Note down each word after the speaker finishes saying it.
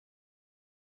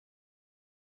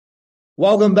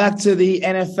Welcome back to the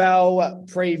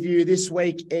NFL preview. This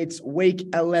week, it's week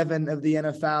 11 of the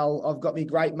NFL. I've got my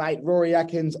great mate, Rory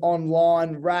Atkins,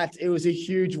 online. Rat, it was a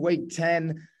huge week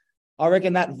 10. I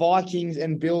reckon that Vikings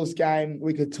and Bills game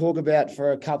we could talk about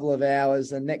for a couple of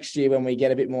hours. And next year, when we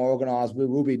get a bit more organised, we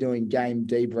will be doing game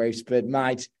debriefs. But,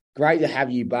 mate, great to have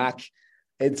you back.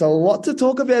 It's a lot to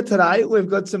talk about today. We've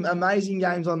got some amazing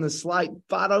games on the slate.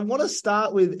 But I want to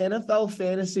start with NFL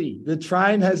fantasy. The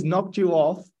train has knocked you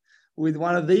off with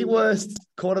one of the worst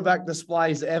quarterback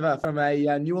displays ever from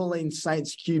a New Orleans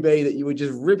Saints QB that you were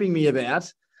just ripping me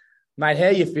about. Mate, how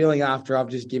are you feeling after I've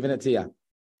just given it to you?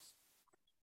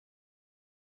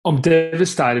 I'm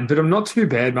devastated, but I'm not too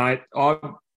bad, mate.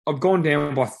 I've gone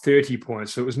down by 30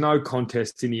 points, so it was no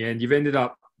contest in the end. You've ended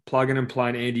up plugging and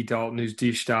playing Andy Dalton, who's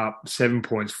dished up 7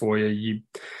 points for you.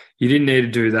 You didn't need to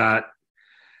do that.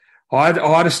 I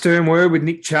had a stern word with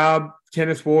Nick Chubb,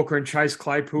 Kenneth Walker and Chase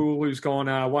Claypool, who's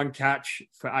gone one catch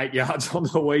for 8 yards on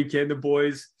the weekend. The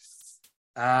boys,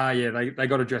 they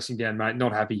got a dressing down, mate.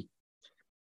 Not happy.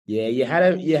 Yeah, you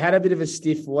had a bit of a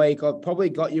stiff week. I probably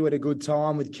got you at a good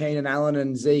time with Keenan Allen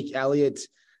and Zeke Elliott,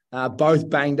 both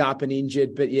banged up and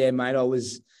injured. But yeah, mate, I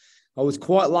was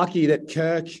quite lucky that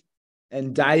Kirk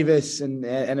and Davis and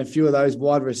a few of those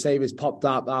wide receivers popped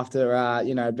up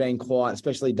after, being quiet,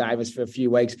 especially Davis for a few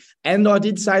weeks. And I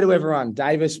did say to everyone,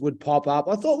 Davis would pop up.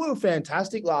 I thought we were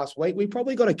fantastic last week. We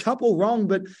probably got a couple wrong,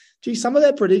 but, gee, some of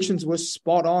their predictions were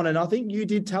spot on. And I think you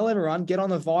did tell everyone, get on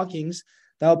the Vikings.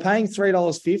 They were paying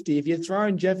 $3.50. If you're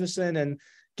throwing Jefferson and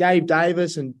Gabe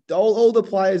Davis and all the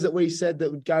players that we said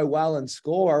that would go well and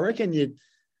score, I reckon you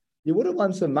would have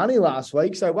won some money last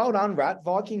week. So well done, Rat.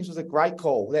 Vikings was a great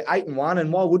call. They're 8-1,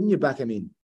 and why wouldn't you back them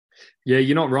in? Yeah,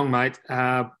 you're not wrong, mate.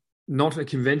 Not a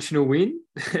conventional win.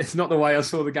 It's not the way I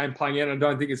saw the game playing out. I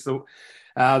don't think it's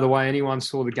the way anyone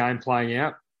saw the game playing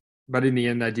out. But in the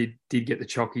end, they did get the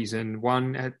chockies and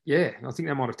won. I think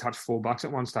they might have touched $4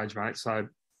 at one stage, mate. So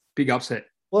big upset.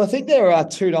 Well, I think there are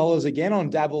 $2 again on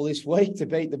Dabble this week to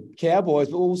beat the Cowboys,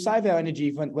 but we'll save our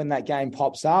energy when that game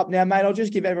pops up. Now, mate, I'll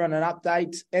just give everyone an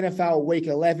update. NFL Week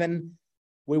 11,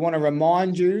 we want to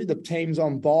remind you the team's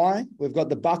on bye. We've got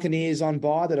the Buccaneers on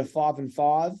bye that are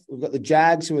 5-5. We've got the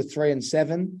Jags who are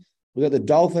 3-7. We've got the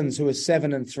Dolphins who are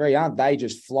 7-3. Aren't they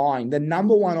just flying? The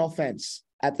number one offense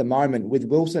at the moment with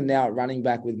Wilson now at running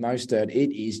back with Mostert,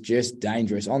 it is just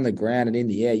dangerous on the ground and in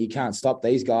the air. You can't stop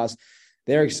these guys.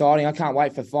 They're exciting. I can't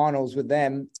wait for finals with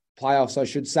them, playoffs, I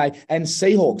should say. And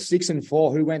Seahawks,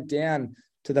 6-4, who went down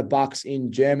to the Bucks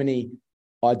in Germany.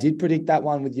 I did predict that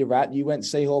one with your Rat. You went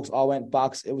Seahawks, I went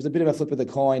Bucks. It was a bit of a flip of the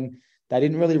coin. They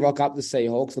didn't really rock up the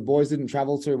Seahawks. The boys didn't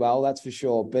travel too well, that's for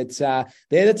sure. But they're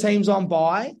the teams on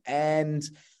bye. And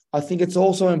I think it's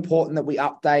also important that we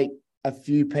update a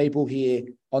few people here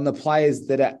on the players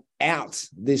that are out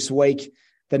this week.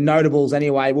 The notables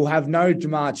anyway. We'll have no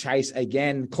Jamar Chase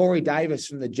again. Corey Davis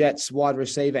from the Jets, wide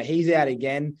receiver, he's out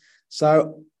again.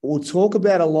 So we'll talk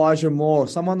about Elijah Moore,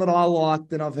 someone that I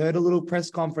liked, and I've heard a little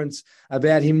press conference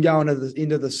about him going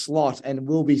into the slot, and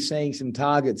we'll be seeing some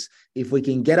targets if we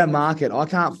can get a market. I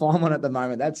can't find one at the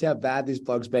moment. That's how bad this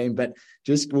bloke's been, but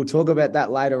we'll talk about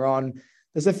that later on.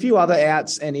 There's a few other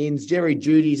outs and ins. Jerry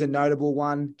Jeudy's a notable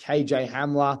one. KJ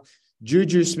Hamler,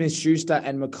 Juju Smith-Schuster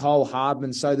and McCole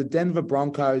Hardman. So the Denver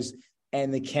Broncos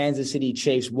and the Kansas City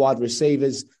Chiefs wide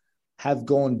receivers have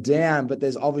gone down, but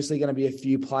there's obviously going to be a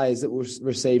few players that will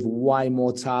receive way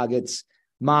more targets.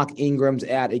 Mark Ingram's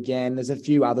out again. There's a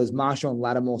few others. Marshawn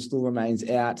Lattimore still remains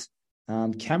out.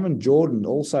 Cameron Jordan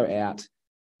also out.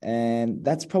 And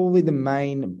that's probably the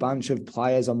main bunch of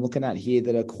players I'm looking at here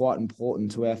that are quite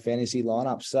important to our fantasy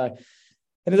lineup. So,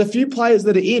 and there's a few players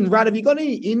that are in. Rad, have you got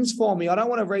any ins for me? I don't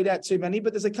want to read out too many,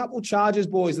 but there's a couple Chargers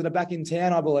boys that are back in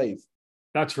town, I believe.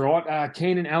 That's right.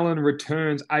 Keenan Allen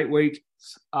returns 8 weeks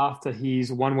after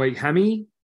his 1 week hammy.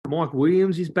 Mike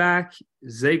Williams is back.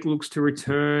 Zeke looks to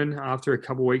return after a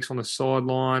couple of weeks on the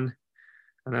sideline.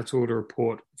 And that's all to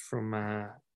report from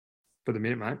for the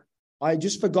minute, mate. I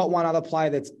just forgot one other player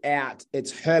that's out.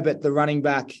 It's Herbert, the running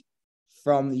back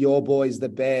from your boys, the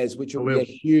Bears, which will be a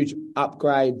huge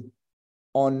upgrade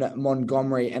on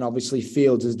Montgomery, and obviously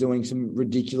Fields is doing some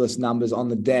ridiculous numbers on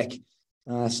the deck.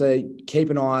 So keep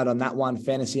an eye out on that one,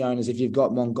 fantasy owners. If you've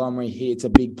got Montgomery here, it's a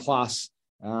big plus.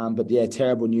 But yeah,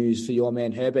 terrible news for your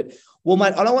man Herbert. Well,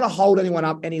 mate, I don't want to hold anyone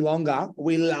up any longer.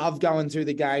 We love going through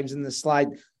the games in the slate.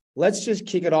 Let's just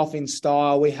kick it off in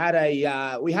style. We had a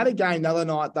game the other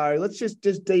night though. Let's just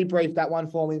debrief that one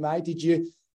for me, mate. Did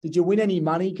you win any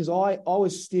money? Because I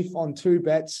was stiff on 2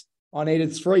 bets. I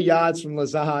needed 3 yards from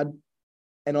Lazard,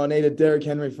 and I needed Derrick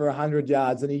Henry for 100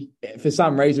 yards, and he, for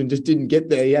some reason, just didn't get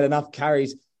there. He had enough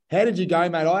carries. How did you go,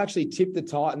 mate? I actually tipped the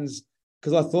Titans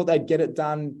because I thought they'd get it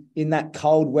done in that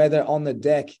cold weather on the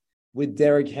deck with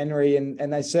Derrick Henry,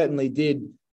 and they certainly did.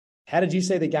 How did you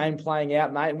see the game playing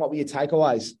out, mate, and what were your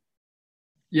takeaways?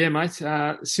 Yeah, mate,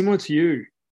 similar to you.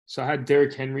 So I had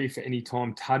Derrick Henry for any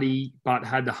time tutty, but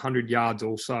had the 100 yards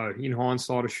also. In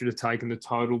hindsight, I should have taken the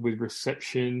total with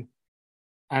reception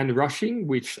and rushing,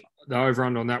 which the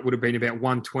over-under on that would have been about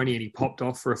 120, and he popped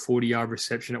off for a 40-yard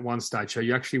reception at one stage. So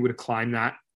you actually would have claimed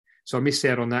that. So I missed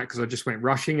out on that because I just went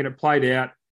rushing, and it played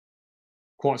out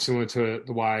quite similar to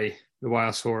the way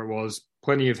I saw it was.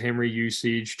 Plenty of Henry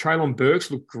usage. Traylon Burks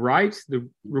looked great, the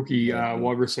rookie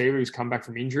wide receiver who's come back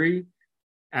from injury.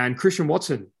 And Christian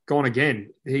Watson, gone again.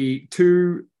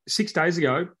 6 days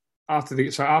ago, after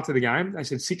the game, they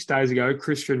said 6 days ago,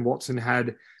 Christian Watson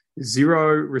had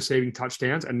 0 receiving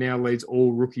touchdowns and now leads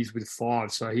all rookies with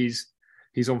 5. So he's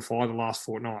on fire the last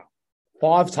fortnight.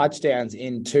 5 touchdowns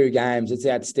in 2 games. It's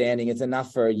outstanding. It's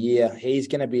enough for a year. He's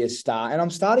going to be a star. And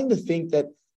I'm starting to think that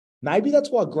maybe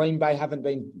that's why Green Bay haven't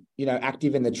been,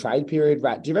 active in the trade period,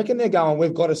 Rat. Do you reckon they're going,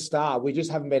 we've got a star, we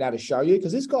just haven't been able to show you?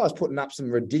 Because this guy's putting up some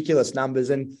ridiculous numbers.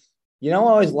 And, I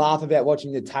always laugh about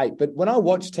watching the tape. But when I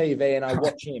watch TV and I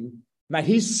watch him, mate,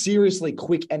 he's seriously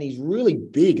quick and he's really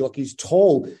big. Like, he's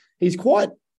tall. He's quite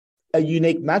a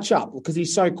unique matchup because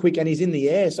he's so quick and he's in the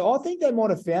air. So I think they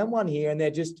might have found one here, and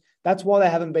that's why they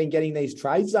haven't been getting these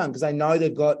trades done, because they know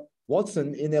they've got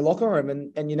Watson in their locker room,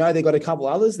 and they've got a couple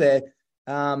others there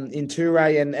in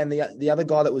Toure and the other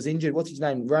guy that was injured. What's his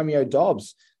name? Romeo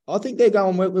Dobbs. I think they're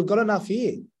going, we've got enough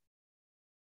here.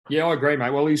 Yeah, I agree,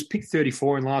 mate. Well, he was picked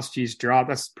 34 in last year's draft.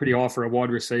 That's pretty high for a wide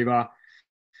receiver.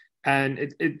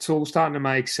 And it's all starting to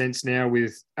make sense now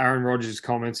with Aaron Rodgers'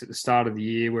 comments at the start of the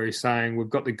year where he's saying,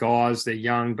 we've got the guys, they're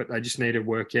young, but they just need to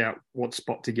work out what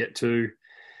spot to get to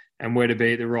and where to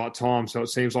be at the right time. So it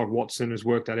seems like Watson has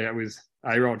worked that out with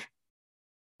A-Rod.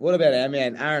 What about our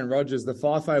man, Aaron Rodgers, the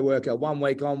FIFO worker, 1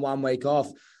 week on, 1 week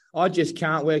off? I just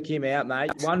can't work him out, mate.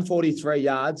 143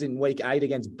 yards in week 8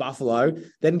 against Buffalo,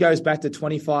 then goes back to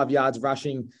 25 yards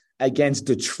rushing against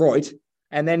Detroit,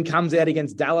 and then comes out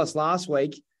against Dallas last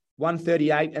week,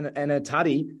 138 and a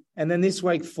tutty, and then this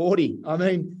week 40. I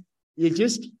mean, I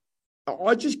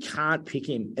just can't pick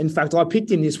him. In fact, I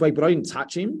picked him this week, but I didn't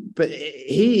touch him. But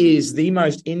he is the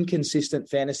most inconsistent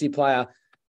fantasy player.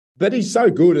 But he's so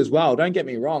good as well. Don't get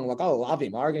me wrong. Like, I love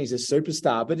him. I reckon he's a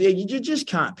superstar. But you just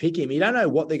can't pick him. You don't know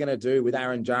what they're going to do with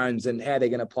Aaron Jones and how they're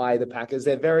going to play the Packers.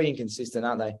 They're very inconsistent,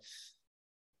 aren't they?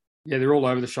 Yeah, they're all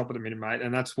over the shop at the minute, mate.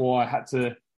 And that's why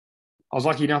I was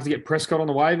lucky enough to get Prescott on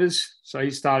the waivers. So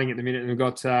he's starting at the minute. And we've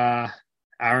got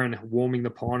Aaron warming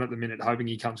the pine at the minute, hoping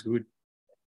he comes good.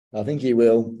 I think he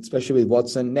will, especially with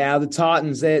Watson. Now, the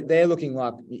Titans, they're looking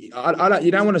like you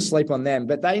don't want to sleep on them,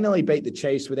 but they nearly beat the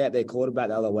Chiefs without their quarterback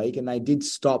the other week, and they did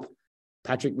stop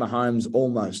Patrick Mahomes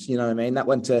almost. You know what I mean? That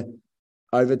went to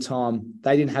overtime.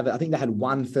 They didn't have it. I think they had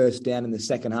 1 first down in the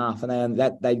second half, and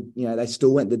they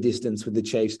still went the distance with the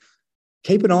Chiefs.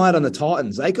 Keep an eye out on the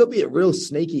Titans. They could be a real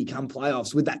sneaky come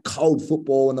playoffs with that cold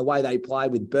football and the way they play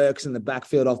with Burks in the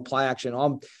backfield off play action.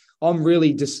 I'm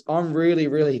really,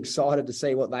 really excited to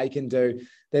see what they can do.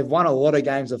 They've won a lot of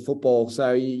games of football,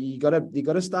 so you got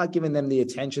to start giving them the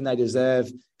attention they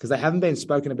deserve, because they haven't been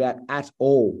spoken about at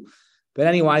all. But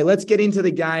anyway, let's get into the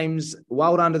games.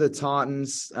 Well done to the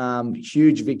Titans.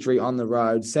 Huge victory on the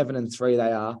road. 7-3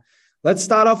 they are. Let's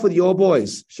start off with your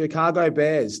boys, Chicago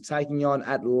Bears, taking on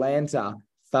Atlanta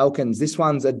Falcons. This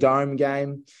one's a dome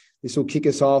game. This will kick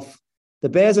us off. The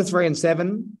Bears are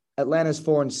 3-7. Atlanta's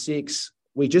 4-6.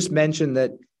 We just mentioned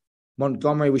that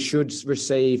Montgomery should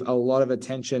receive a lot of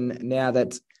attention now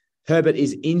that Herbert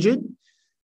is injured.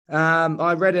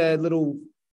 I read a little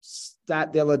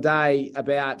stat the other day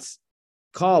about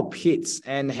Kyle Pitts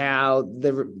and how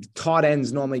the tight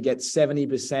ends normally get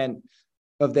 70%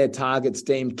 of their targets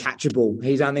deemed catchable.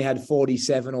 He's only had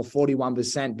 47 or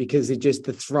 41% because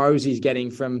the throws he's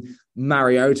getting from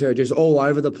Mariota are just all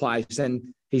over the place,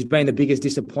 and he's been the biggest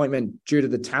disappointment due to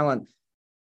the talent.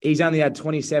 He's only had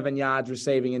 27 yards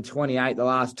receiving and 28 the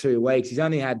last 2 weeks. He's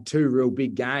only had 2 real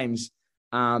big games.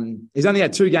 He's only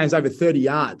had 2 games over 30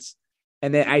 yards,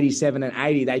 and they're 87 and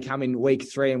 80. They come in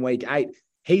week 3 and week 8.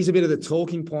 He's a bit of the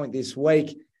talking point this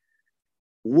week.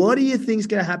 What do you think's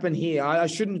going to happen here? I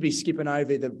shouldn't be skipping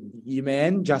over your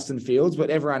man, Justin Fields, but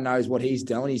everyone knows what he's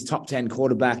doing. He's top 10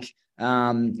 quarterback,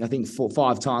 I think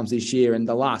 5 times this year. And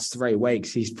the last 3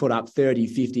 weeks, he's put up 30,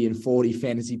 50, and 40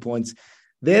 fantasy points.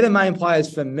 They're the main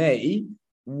players for me.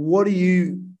 What are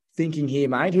you thinking here,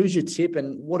 mate? Who's your tip,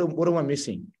 and what am I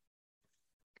missing?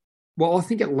 Well, I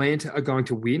think Atlanta are going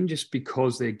to win just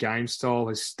because their game style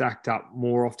has stacked up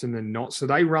more often than not. So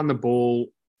they run the ball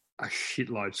a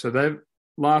shitload. So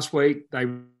last week they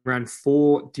ran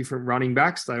 4 different running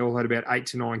backs. They all had about 8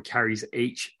 to 9 carries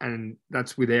each, and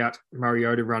that's without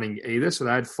Mariota running either. So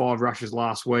they had 5 rushes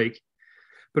last week.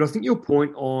 But I think your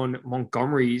point on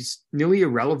Montgomery is nearly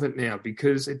irrelevant now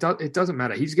because it doesn't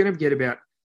matter. He's going to get about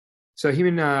 – so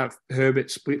him and Herbert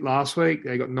split last week.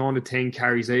 They got 9 to 10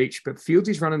 carries each. But Fields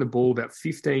is running the ball about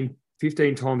 15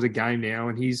 times a game now,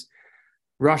 and he's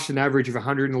rushed an average of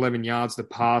 111 yards the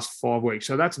past 5 weeks.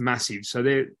 So that's massive. So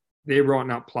they're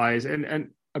writing up plays. And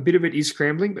a bit of it is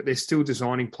scrambling, but they're still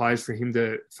designing plays for him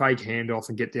to fake handoff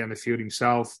and get down the field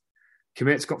himself.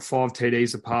 Komet's got 5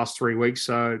 TDs the past 3 weeks,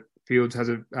 so Fields has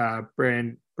a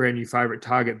brand new favourite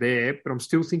target there. But I'm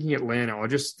still thinking Atlanta. I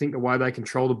just think the way they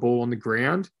control the ball on the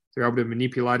ground, they're able to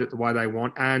manipulate it the way they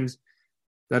want, and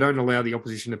they don't allow the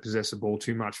opposition to possess the ball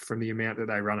too much from the amount that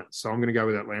they run it. So I'm going to go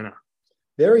with Atlanta.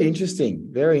 Very interesting.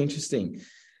 Very interesting.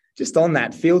 Just on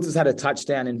that, Fields has had a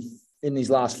touchdown in these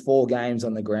last 4 games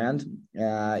on the ground,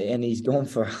 and he's gone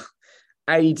for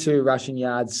 82 rushing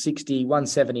yards, 60,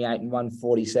 178 and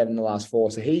 147 in the last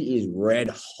 4. So he is red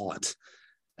hot.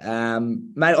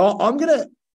 Mate, I'm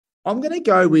gonna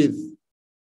go with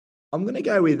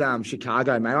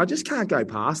Chicago, mate. I just can't go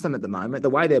past them at the moment. The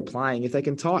way they're playing, if they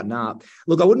can tighten up.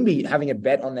 Look, I wouldn't be having a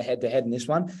bet on the head-to-head in this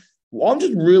one. I'm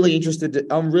just really interested.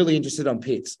 I'm really interested on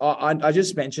Pitts. I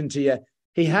just mentioned to you,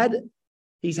 he's had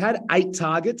 8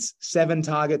 targets, 7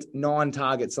 targets, 9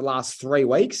 targets the last 3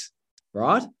 weeks,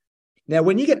 right? Now,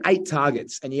 when you get 8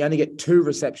 targets and you only get 2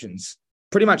 receptions,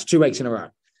 pretty much 2 weeks in a row,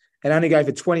 and only go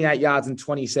for 28 yards and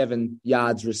 27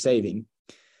 yards receiving,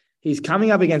 he's coming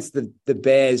up against the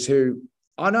Bears, who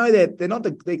I know they're not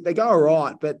they go all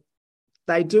right, but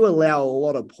they do allow a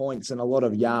lot of points and a lot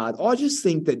of yards. I just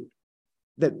think that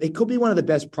it could be one of the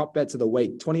best prop bets of the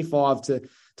week.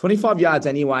 25 yards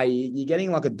anyway. You're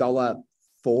getting like $1.40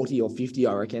 or $1.50,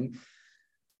 I reckon.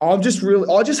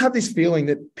 I just have this feeling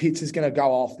that Pitts is going to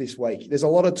go off this week. There's a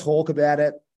lot of talk about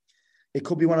it. It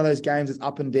could be one of those games that's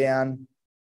up and down.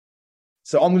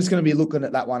 So I'm just going to be looking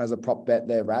at that one as a prop bet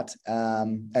there, Rat.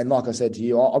 And like I said to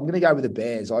you, I'm going to go with the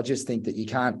Bears. I just think that you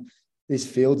can't. This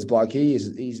Fields bloke,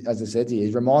 he's as I said to you,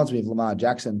 he reminds me of Lamar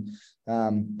Jackson,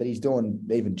 but he's doing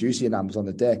even juicier numbers on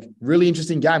the deck. Really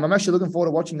interesting game. I'm actually looking forward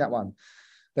to watching that one.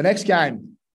 The next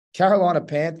game, Carolina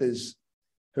Panthers,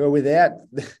 who are without.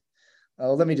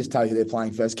 Let me just tell you who they're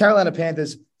playing first. Carolina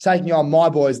Panthers taking on my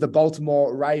boys, the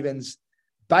Baltimore Ravens.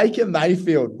 Baker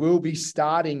Mayfield will be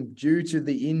starting due to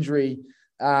the injury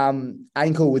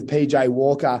ankle with PJ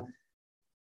Walker.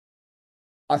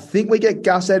 I think we get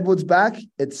Gus Edwards back.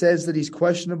 It says that he's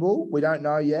questionable. We don't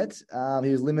know yet. He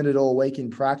was limited all week in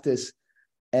practice.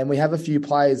 And we have a few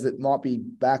players that might be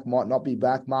back, might not be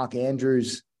back. Mark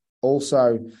Andrews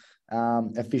also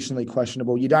officially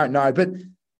questionable. You don't know. But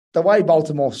the way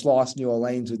Baltimore sliced New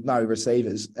Orleans with no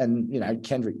receivers and,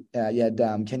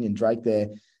 Kenyon Drake there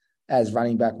as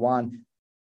running back 1.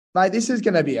 Mate, this is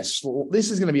going to be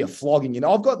a flogging.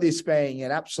 I've got this being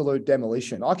an absolute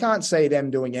demolition. I can't see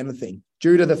them doing anything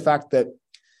due to the fact that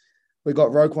we've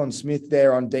got Roquan Smith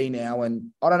there on D now,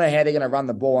 and I don't know how they're going to run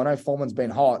the ball. I know Foreman's been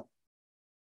hot.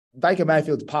 Baker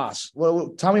Mayfield's pass. Well,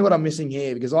 tell me what I'm missing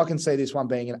here, because I can see this one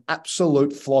being an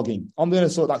absolute flogging. I'm going to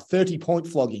sort of like 30-point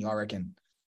flogging, I reckon.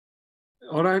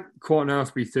 I don't quite know if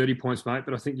it'll be 30 points, mate,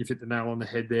 but I think you've hit the nail on the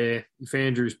head there. If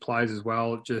Andrews plays as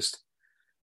well, it just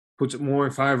puts it more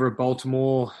in favour of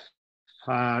Baltimore.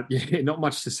 Not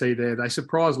much to see there. They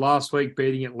surprised last week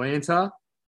beating Atlanta,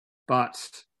 but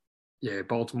yeah,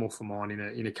 Baltimore for mine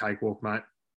in a cakewalk, mate.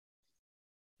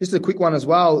 Just a quick one as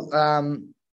well.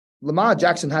 Lamar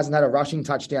Jackson hasn't had a rushing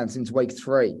touchdown since week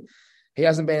 3. He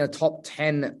hasn't been a top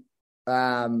 10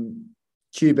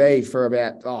 QB for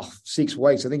about 6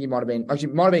 weeks. I think he might have been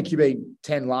QB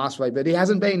 10 last week, but he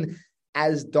hasn't been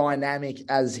as dynamic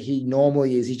as he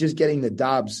normally is. He's just getting the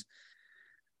dubs.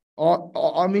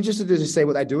 I'm interested to see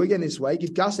what they do again this week.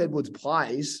 If Gus Edwards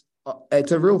plays,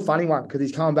 it's a real funny one because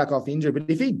he's coming back off injury. But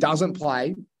if he doesn't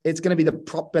play, it's going to be the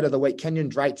prop bet of the week. Kenyon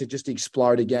Drake to just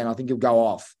explode again. I think he'll go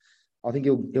off. I think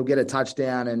he'll get a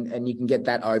touchdown and you can get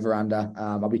that over under.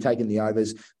 I'll be taking the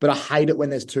overs, but I hate it when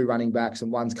there's 2 running backs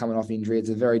and one's coming off injury. It's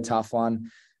a very tough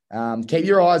one. Keep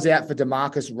your eyes out for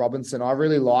Demarcus Robinson. I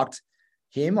really liked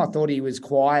him. I thought he was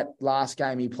quiet last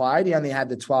game he played. He only had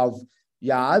the 12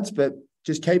 yards, but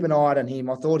just keep an eye on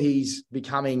him. I thought he's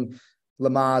becoming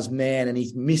Lamar's man, and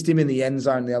he missed him in the end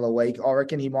zone the other week. I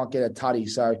reckon he might get a tutty.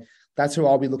 So that's who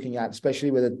I'll be looking at,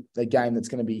 especially with a game that's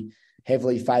going to be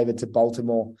heavily favoured to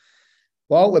Baltimore.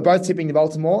 Well, we're both tipping the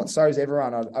Baltimore. So is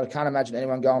everyone. I can't imagine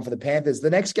anyone going for the Panthers. The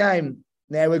next game,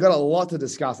 now we've got a lot to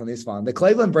discuss on this one. The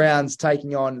Cleveland Browns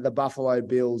taking on the Buffalo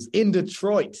Bills in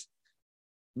Detroit.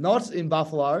 Not in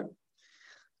Buffalo.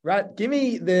 Right. Give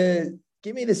me the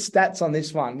stats on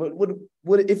this one.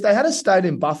 Would if they had a stayed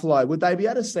in Buffalo, would they be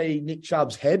able to see Nick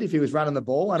Chubb's head if he was running the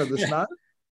ball under the snow?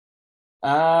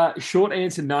 Short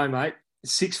answer, no, mate.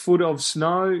 6 foot of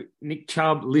snow. Nick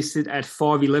Chubb listed at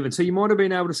 5'11". So you might have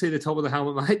been able to see the top of the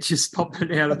helmet, mate, just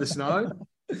popping out of the snow.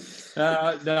 It's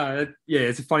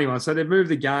a funny one. So they've moved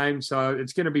the game, so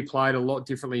it's going to be played a lot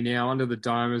differently now under the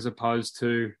dome as opposed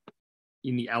to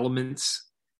in the elements.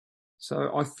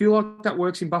 So I feel like that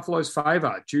works in Buffalo's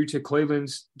favour due to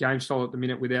Cleveland's game style at the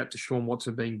minute without Deshaun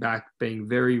Watson being back, being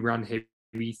very run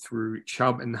heavy through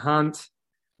Chubb and Hunt.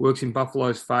 Works in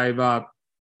Buffalo's favour.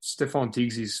 Stephon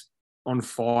Diggs is on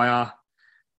fire.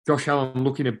 Josh Allen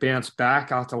looking to bounce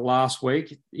back after last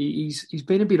week. He's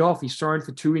been a bit off. He's thrown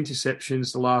for 2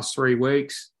 interceptions the last 3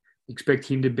 weeks. Expect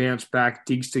him to bounce back,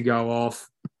 Diggs to go off.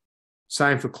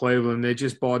 Same for Cleveland. They're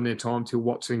just biding their time till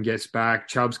Watson gets back.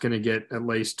 Chubb's going to get at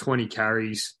least 20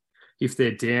 carries. If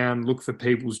they're down, look for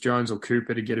Peoples-Jones or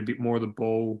Cooper to get a bit more of the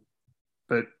ball.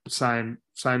 But same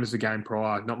as the game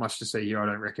prior. Not much to see here, I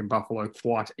don't reckon. Buffalo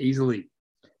quite easily.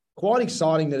 Quite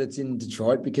exciting that it's in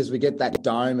Detroit because we get that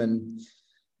dome. And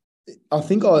I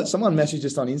think someone messaged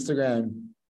us on Instagram,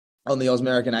 on the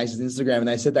Ausmerican Aces Instagram, and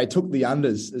they said they took the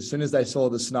unders as soon as they saw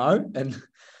the snow. And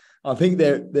I think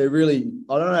they're really,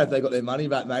 I don't know if they got their money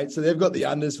back, mate. So they've got the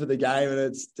unders for the game, and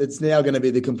it's now going to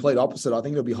be the complete opposite. I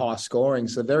think it'll be high scoring.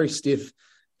 So very stiff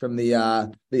from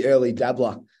the early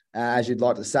dabbler, as you'd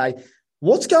like to say.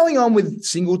 What's going on with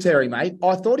Singletary, mate?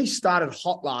 I thought he started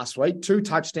hot last week, 2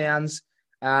 touchdowns.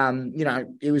 He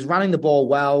was running the ball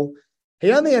well.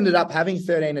 He only ended up having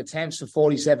 13 attempts for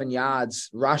 47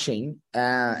 yards rushing,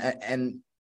 and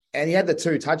he had the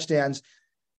 2 touchdowns.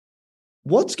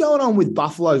 What's going on with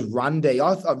Buffalo's run game?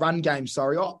 I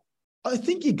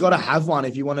think you've got to have one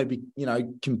if you want to be,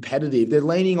 competitive. They're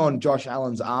leaning on Josh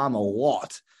Allen's arm a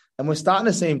lot, and we're starting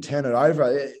to see him turn it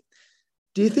over.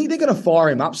 Do you think they're going to fire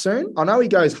him up soon? I know he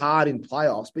goes hard in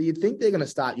playoffs, but you'd think they're going to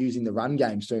start using the run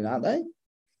game soon, aren't they?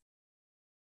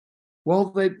 Well,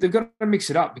 they've got to mix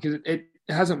it up because it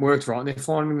hasn't worked right, and they're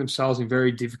finding themselves in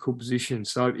very difficult positions.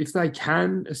 So if they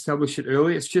can establish it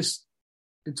early,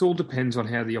 it all depends on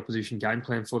how the opposition game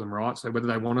plan for them, right? So whether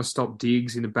they want to stop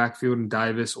Diggs in the backfield and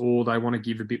Davis, or they want to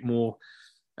give a bit more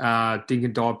dink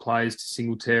and dive plays to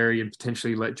Singletary and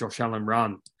potentially let Josh Allen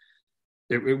run.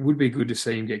 It would be good to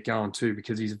see him get going too,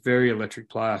 because he's a very electric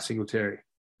player, Singletary.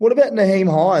 What about Nyheim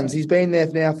Hines? He's been there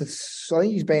now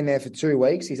he's been there for 2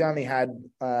 weeks. He's only had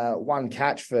 1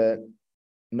 catch for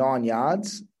 9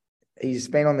 yards. He's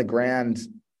been on the ground.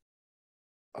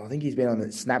 I think he's been on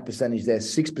the snap percentage there,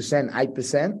 6%,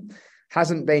 8%.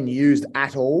 Hasn't been used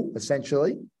at all,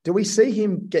 essentially. Do we see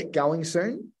him get going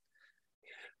soon?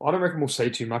 I don't reckon we'll see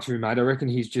too much of him, mate. I reckon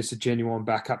he's just a genuine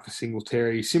backup for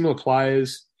Singletary. Similar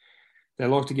players. They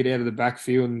like to get out of the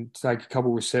backfield and take a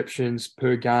couple receptions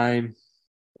per game.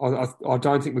 I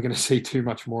don't think we're going to see too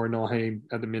much more in Nyheim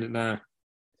at the minute now.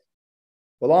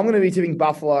 Well, I'm going to be tipping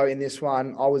Buffalo in this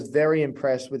one. I was very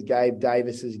impressed with Gabe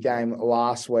Davis's game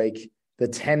last week. The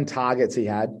 10 targets he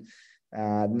had,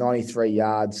 93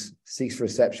 yards, 6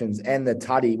 receptions, and the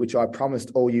tutty, which I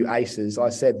promised all you aces. I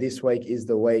said this week is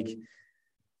the week.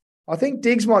 I think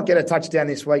Diggs might get a touchdown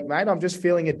this week, mate. I'm just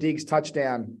feeling a Diggs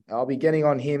touchdown. I'll be getting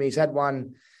on him. He's had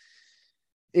one.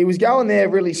 He was going there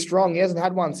really strong. He hasn't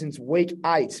had one since week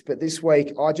 8, but this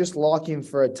week I just like him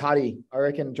for a tutty. I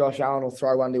reckon Josh Allen will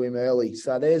throw one to him early.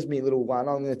 So there's me little one.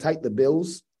 I'm going to take the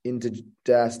Bills into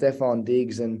Stephon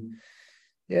Diggs, and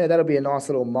yeah, that'll be a nice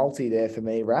little multi there for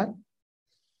me, Rat.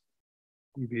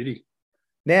 Beauty.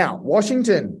 Now,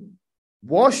 Washington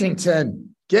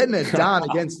getting it done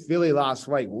against Philly last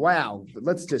week. Wow. But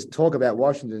let's just talk about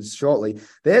Washington shortly.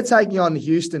 They're taking on the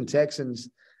Houston Texans.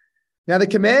 Now, the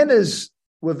Commanders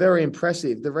were very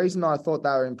impressive. The reason I thought they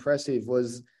were impressive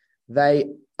was they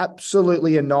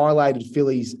absolutely annihilated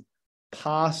Philly's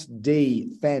pass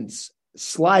defense.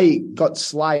 Slay got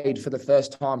slayed for the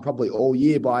first time probably all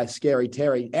year by Scary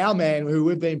Terry. Our man, who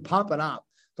we've been pumping up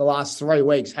the last 3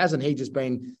 weeks, hasn't he just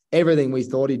been everything we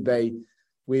thought he'd be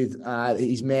with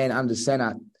his man under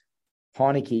center,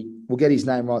 Heineke? We'll get his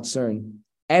name right soon.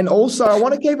 And also, I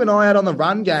want to keep an eye out on the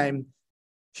run game.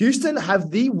 Houston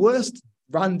have the worst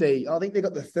run D. I think they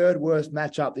got the 3rd worst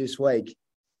matchup this week.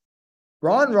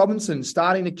 Brian Robinson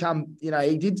starting to come,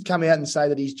 he did come out and say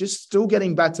that he's just still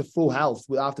getting back to full health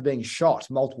after being shot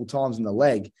multiple times in the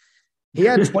leg. He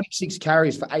had 26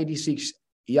 carries for 86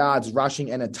 yards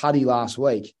rushing and a tutty last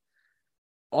week.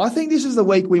 I think this is the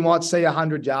week we might see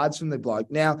 100 yards from the bloke.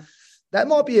 Now, that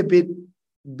might be a bit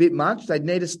much. They'd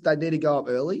need to go up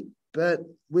early. But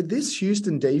with this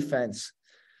Houston defense,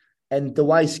 and the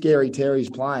way Scary Terry's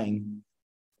playing,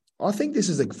 I think this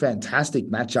is a fantastic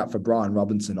matchup for Brian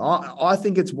Robinson. I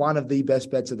think it's one of the best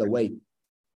bets of the week.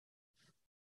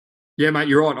 Yeah, mate,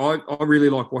 you're right. I really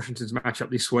like Washington's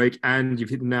matchup this week, and you've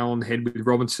hit the nail on the head with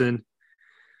Robinson.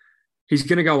 He's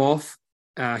going to go off.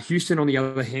 Houston, on the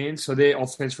other hand, so their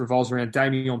offense revolves around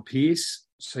Dameon Pierce.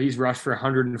 So he's rushed for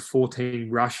 114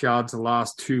 rush yards the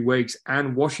last 2 weeks,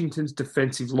 and Washington's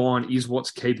defensive line is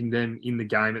what's keeping them in the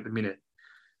game at the minute.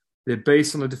 They're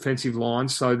beasts on the defensive line,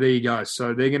 so there you go.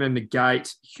 So they're going to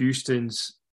negate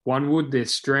Houston's one-wood, their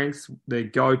strength, their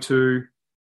go-to,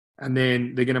 and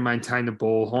then they're going to maintain the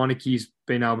ball. Heineke's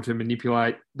been able to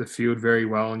manipulate the field very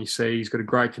well, and you see he's got a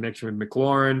great connection with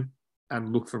McLaurin,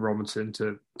 and look for Robinson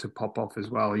to pop off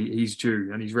as well. He's due,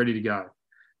 and he's ready to go.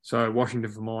 So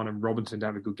Washington for mine and Robinson to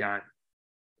have a good game.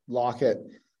 Like it.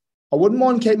 I wouldn't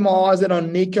mind keeping my eyes out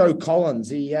on Nico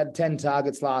Collins. He had 10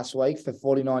 targets last week for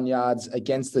 49 yards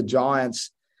against the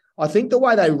Giants. I think the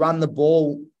way they run the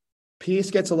ball, Pierce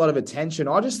gets a lot of attention.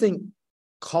 I just think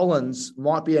Collins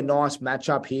might be a nice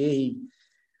matchup here.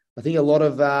 I think a lot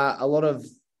of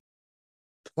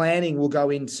planning will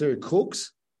go into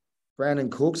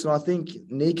Brandon Cooks, and I think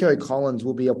Nico Collins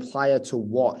will be a player to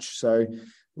watch. So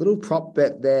little prop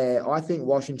bet there. I think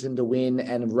Washington to win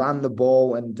and run the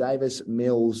ball, and Davis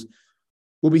Mills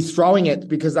will be throwing it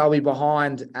because they'll be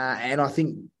behind. And I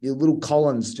think your little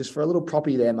Collins, just for a little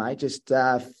proppy there, mate, just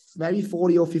maybe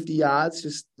 40 or 50 yards.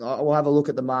 Just we'll have a look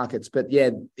at the markets. But,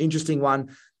 yeah, interesting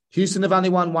one. Houston have only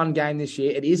won one game this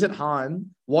year. It is at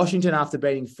home. Washington, after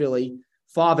beating Philly,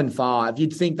 5-5.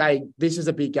 You'd think this is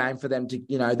a big game for them to,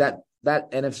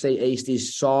 that NFC East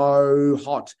is so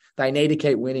hot. They need to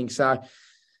keep winning. So,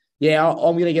 yeah, I'm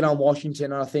going to get on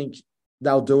Washington, and I think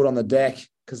they'll do it on the deck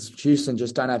because Houston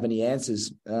just don't have any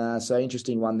answers. So,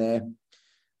 interesting one there.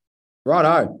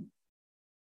 Righto.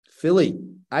 Philly,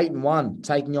 8-1,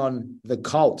 taking on the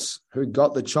Colts, who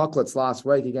got the chocolates last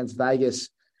week against Vegas.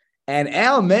 And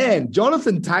our man,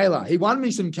 Jonathan Taylor, he won me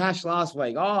some cash last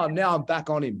week. Oh, now I'm back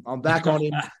on him.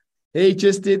 He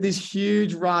just did this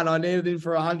huge run. I needed him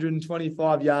for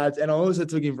 125 yards, and I also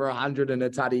took him for 100 and a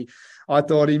tutty. I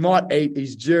thought he might eat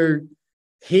his due.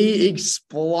 He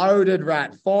exploded,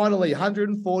 Rat. Finally,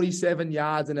 147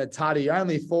 yards and a tutty.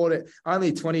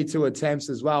 Only 22 attempts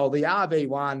as well. The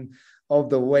RB1 of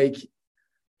the week.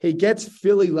 He gets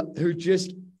Philly, who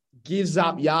just gives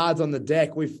up yards on the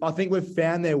deck. I think we've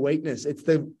found their weakness.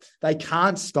 They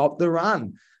can't stop the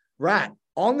run. Rat,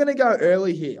 I'm going to go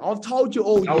early here. I've told you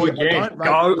all year.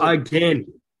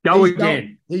 Go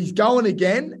again. He's going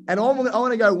again, and I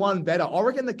want to go one better. I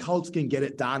reckon the Colts can get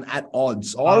it done at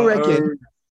odds. I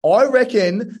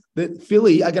reckon that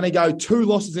Philly are going to go 2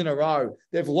 losses in a row.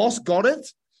 They've got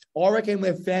it. I reckon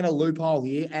we've found a loophole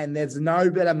here, and there's no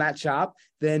better matchup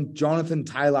than Jonathan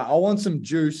Taylor. I want some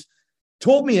juice.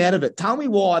 Talk me out of it. Tell me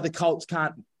why the Colts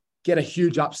can't get a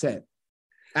huge upset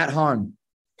at home.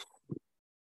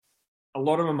 A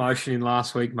lot of emotion in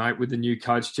last week, mate, with the new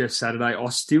coach, Jeff Saturday. I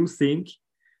still think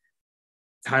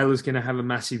Taylor's going to have a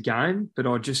massive game, but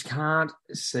I just can't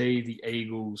see the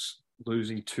Eagles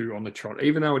losing 2 on the trot,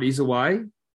 even though it is away.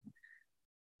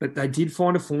 But they did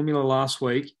find a formula last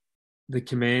week, the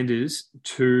Commanders,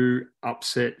 to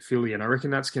upset Philly, and I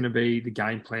reckon that's going to be the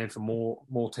game plan for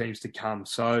more teams to come.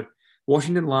 So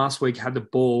Washington last week had the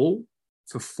ball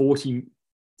for 40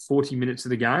 minutes of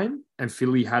the game, and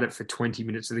Philly had it for 20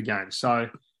 minutes of the game. So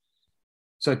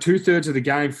 2/3 of the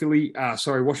game,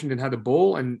 Washington had the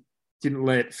ball and didn't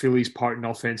let Philly's potent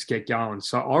offense get going.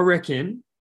 So I reckon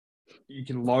you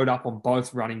can load up on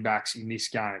both running backs in this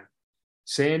game.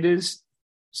 Sanders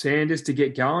to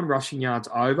get going, rushing yards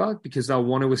over, because they'll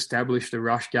want to establish the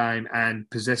rush game and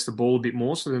possess the ball a bit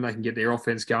more so then they can get their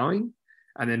offense going.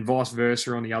 And then vice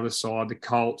versa on the other side, the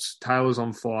Colts, Taylor's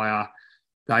on fire.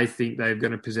 They think they're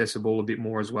going to possess the ball a bit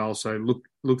more as well. So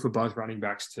look for both running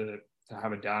backs to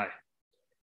have a day.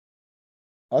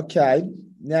 Okay.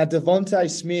 Now, Devontae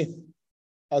Smith.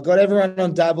 I got everyone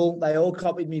on double. They all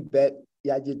copied me bet.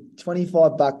 You had your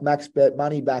 $25 max bet,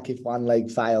 money back if one leg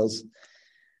fails.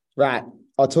 Right.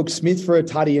 I took Smith for a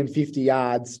tutty and 50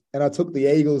 yards, and I took the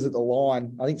Eagles at the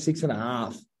line, I think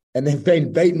 6.5. And they've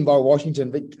been beaten by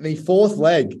Washington. But the fourth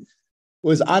leg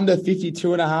was under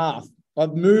 52.5.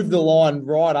 I've moved the line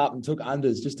right up and took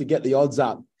unders just to get the odds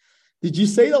up. Did you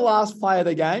see the last play of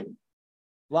the game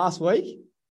last week?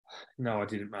 No, I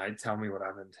didn't, mate. Tell me what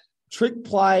happened. Trick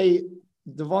play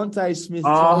Devontae Smith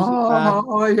throws it back.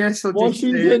 Oh, yes. I did see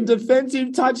Washington it.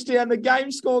 defensive touchdown. The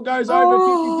game score goes over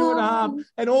 52.5,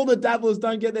 and all the dabblers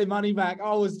don't get their money back.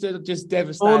 I was just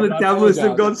devastated. All the I dabblers,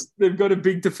 apologise. they've got a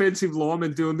big defensive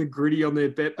lineman doing the gritty on their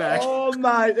bet back. Oh,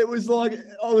 mate, I was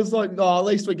like, no, at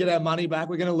least we get our money back.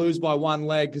 We're going to lose by one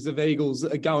leg because the Eagles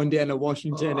are going down to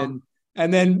Washington.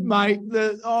 And then, mate,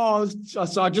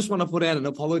 so I just want to put out an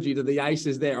apology to the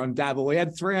Aces there on Dabble. We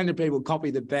had 300 people copy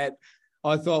the bet.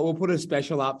 I thought we'll put a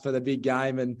special up for the big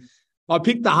game. And I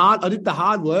did the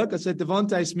hard work. I said,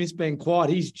 Devontae Smith's been quiet.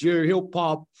 He's due. He'll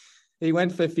pop. He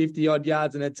went for 50-odd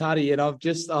yards and a tutty. And I've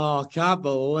just, I can't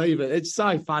believe it. It's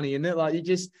so funny, isn't it? Like,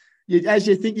 as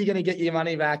you think you're going to get your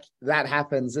money back, that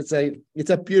happens. It's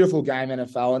a beautiful game,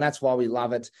 NFL, and that's why we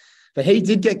love it. But he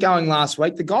did get going last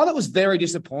week. The guy that was very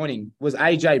disappointing was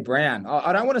AJ Brown.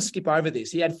 I don't want to skip over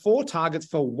this. He had 4 targets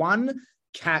for 1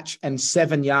 catch and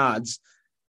 7 yards.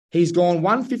 He's gone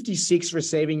 156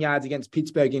 receiving yards against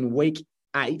Pittsburgh in week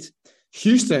 8.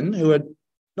 Houston, who are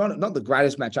not the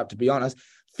greatest matchup, to be honest,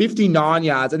 59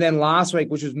 yards. And then last week,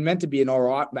 which was meant to be an all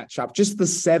right matchup, just the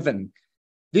 7.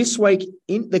 This week,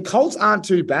 the Colts aren't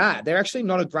too bad. They're actually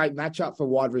not a great matchup for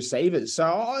wide receivers.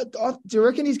 So do you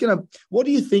reckon what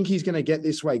do you think he's going to get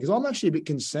this week? Because I'm actually a bit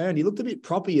concerned. He looked a bit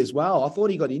proppy as well. I thought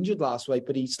he got injured last week,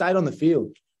 but he stayed on the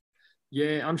field.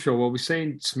 Yeah, I'm sure. Well, we've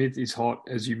seen Smith is hot,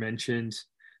 as you mentioned.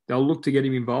 They'll look to get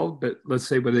him involved, but let's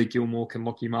see whether Gilmore can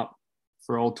lock him up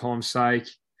for old time's sake.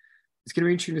 It's going to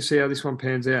be interesting to see how this one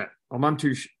pans out.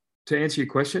 To answer your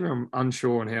question, I'm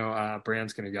unsure on how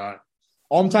Brown's going to go.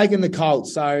 I'm taking the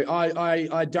Colts, so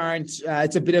I don't.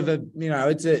 It's a bit of a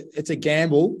it's a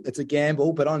gamble. It's a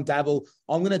gamble, but on Dabble,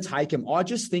 I'm going to take them. I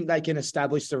just think they can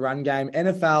establish the run game.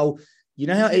 NFL, you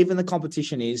know how even the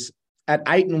competition is at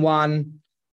 8-1.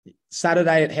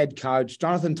 Saturday at head coach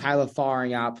Jonathan Taylor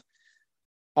firing up.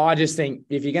 I just think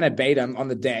if you're going to beat him on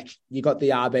the deck, you got the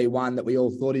RB1 that we all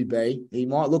thought he'd be. He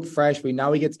might look fresh. We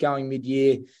know he gets going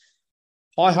mid-year.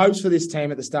 High hopes for this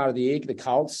team at the start of the year, the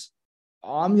Colts.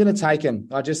 I'm going to take him.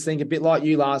 I just think a bit like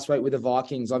you last week with the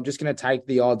Vikings. I'm just going to take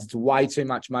the odds. It's way too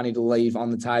much money to leave on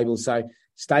the table. So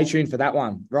stay tuned for that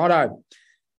one. Righto.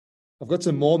 I've got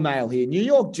some more mail here. New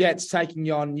York Jets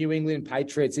taking on New England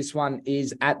Patriots. This one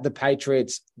is at the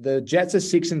Patriots. The Jets are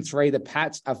 6-3. The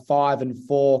Pats are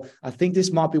 5-4. I think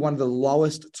this might be one of the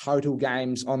lowest total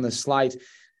games on the slate.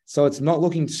 So it's not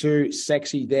looking too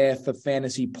sexy there for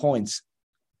fantasy points.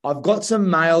 I've got some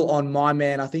mail on my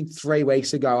man. I think 3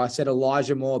 weeks ago, I said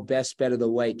Elijah Moore, best bet of the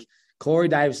week. Corey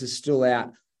Davis is still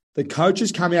out. The coach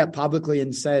has come out publicly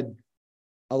and said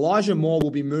Elijah Moore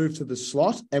will be moved to the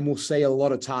slot and we'll see a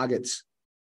lot of targets.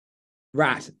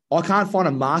 Rat, I can't find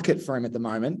a market for him at the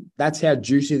moment. That's how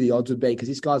juicy the odds would be because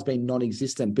this guy's been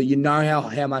non-existent. But you know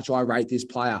how much I rate this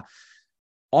player.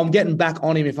 I'm getting back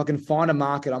on him. If I can find a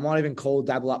market, I might even call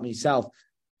Dabble up myself.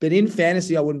 But in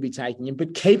fantasy, I wouldn't be taking him.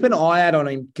 But keep an eye out on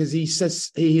him because he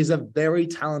is a very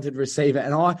talented receiver.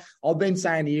 And I've been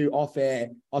saying to you off air,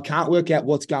 I can't work out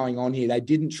what's going on here. They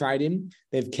didn't trade him.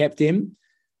 They've kept him.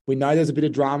 We know there's a bit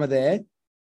of drama there.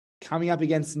 Coming up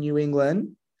against New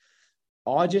England,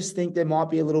 I just think there might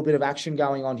be a little bit of action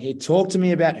going on here. Talk to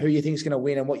me about who you think is going to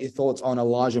win and what your thoughts on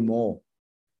Elijah Moore.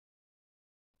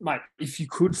 Mate, if you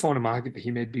could find a market for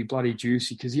him, it'd be bloody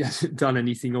juicy because he hasn't done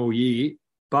anything all year.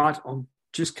 But I'm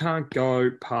just can't go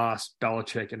past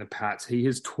Belichick and the Pats. He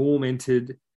has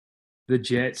tormented the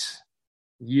Jets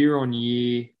year on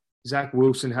year. Zach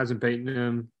Wilson hasn't beaten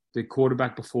them. The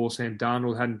quarterback before, Sam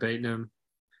Darnold, hadn't beaten them.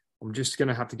 I'm just going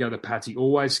to have to go the Pats. He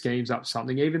always schemes up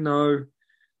something, even though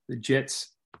the Jets'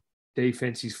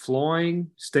 defense is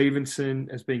flying. Stevenson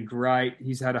has been great.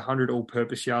 He's had 100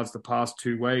 all-purpose yards the past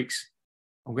 2 weeks.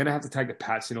 I'm going to have to take the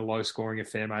Pats in a low-scoring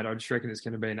affair, mate. I just reckon it's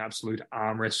going to be an absolute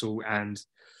arm wrestle and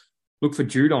look for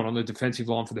Judon on the defensive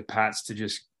line for the Pats to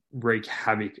just wreak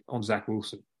havoc on Zach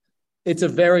Wilson. It's a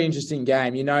very interesting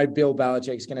game. You know, Bill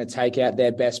Belichick's going to take out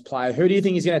their best player. Who do you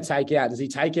think he's going to take out? Does he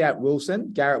take out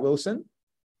Garrett Wilson?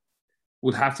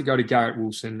 Would have to go to Garrett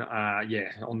Wilson,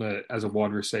 as a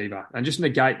wide receiver, and just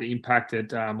negate the impact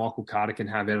that Michael Carter can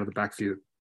have out of the backfield.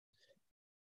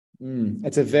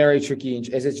 It's a very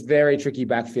tricky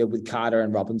backfield with Carter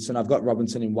and Robinson. I've got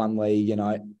Robinson in one league,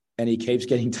 and he keeps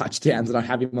getting touchdowns, and I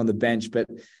have him on the bench, but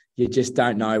you just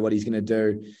don't know what he's going to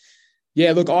do.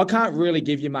 Yeah, look, I can't really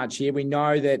give you much here. We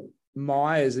know that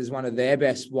Myers is one of their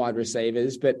best wide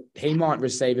receivers, but he might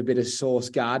receive a bit of Sauce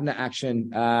Gardner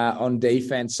action on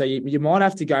defense. So you might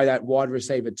have to go that wide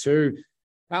receiver too.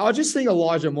 I just think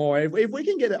Elijah Moore, if we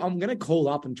can get it, I'm going to call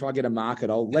up and try to get a market.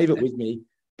 I'll leave it with me.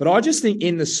 But I just think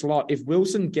in the slot, if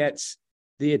Wilson gets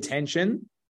the attention,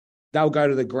 they'll go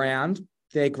to the ground.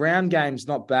 their ground game's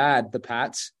not bad, the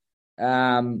Pats.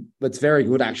 But it's very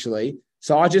good, actually.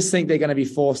 So I just think they're going to be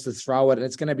forced to throw it, and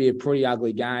it's going to be a pretty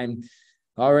ugly game,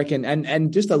 I reckon.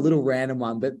 And just a little random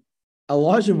one, but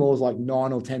Elijah Moore's like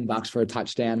 $9 or $10 for a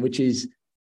touchdown,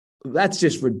 that's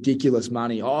just ridiculous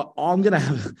money. I'm gonna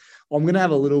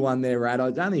have a little one there, Rad.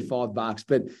 It's only $5,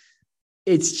 but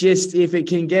it's just if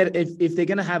they're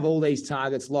gonna have all these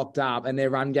targets locked up and their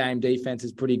run game defense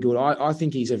is pretty good, I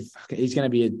think he's gonna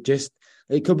be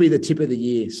it could be the tip of the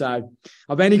year. So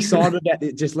I've been excited about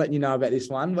it, just letting you know about this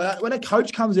one. But when a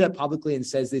coach comes out publicly and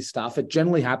says this stuff, it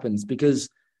generally happens because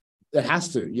it has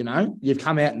to. You've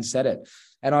come out and said it,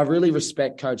 and I really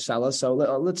respect Coach Salah. So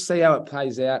let's see how it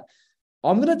plays out.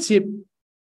 I'm going to tip.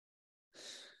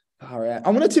 All right.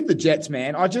 I'm going to tip the Jets,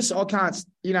 man. I can't,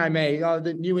 me,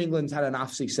 the New England's had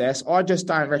enough success. I just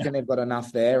don't reckon they've got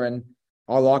enough there. And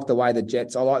I like the way the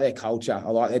Jets, I like their culture. I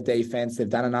like their defense. They've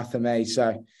done enough for me. So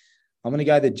I'm going to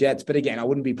go the Jets. But again, I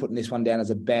wouldn't be putting this one down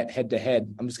as a bet head to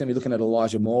head. I'm just going to be looking at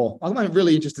Elijah Moore. I'm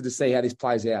really interested to see how this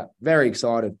plays out. Very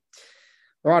excited.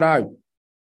 Righto.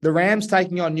 The Rams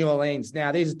taking on New Orleans.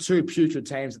 Now, these are two putrid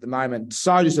teams at the moment.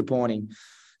 So disappointing.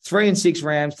 3-6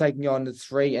 Rams taking on the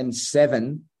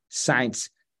 3-7 Saints.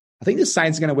 I think the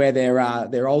Saints are going to wear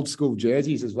their old school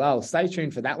jerseys as well. Stay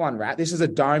tuned for that one, Rat. This is a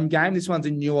dome game. This one's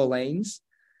in New Orleans.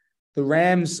 The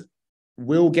Rams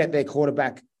will get their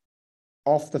quarterback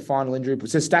off the final injury.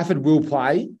 So Stafford will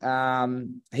play.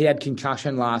 He had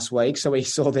concussion last week, so he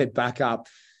saw their backup,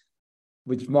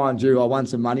 which, mind you, I won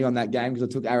some money on that game because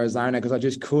I took Arizona because I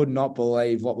just could not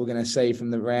believe what we're going to see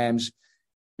from the Rams.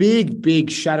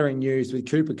 Big shattering news with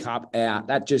Cooper Kupp out.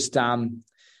 That just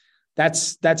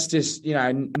that's just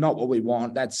not what we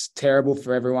want. That's terrible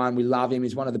for everyone. We love him.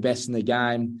 He's one of the best in the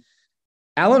game.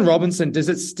 Allen Robinson, does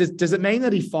it mean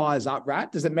that he fires up,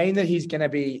 Rat? Does it mean that he's going to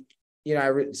be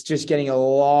it's just getting a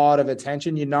lot of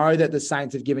attention? That the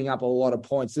Saints are giving up a lot of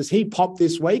points. Does he pop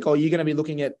this week, or are you going to be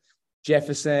looking at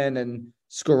Jefferson and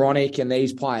Skoranek and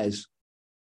these players?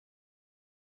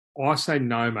 I say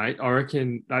no, mate. I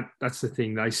reckon that's the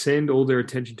thing. They send all their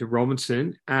attention to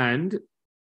Robinson, and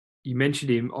you mentioned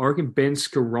him. I reckon Ben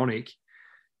Skoranek,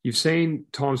 you've seen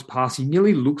times past, he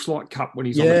nearly looks like Kupp when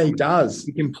he's on. Yeah, he does.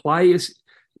 He can play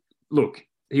look,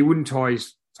 he wouldn't tie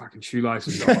his fucking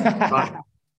shoelaces off,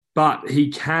 but he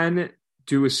can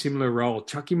do a similar role.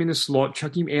 Chuck him in a slot,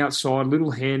 chuck him outside,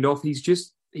 little handoff.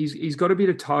 He's got a bit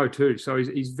of toe too. So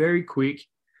he's very quick.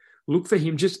 Look for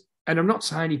him and I'm not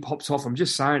saying he pops off. I'm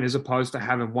just saying, as opposed to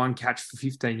having one catch for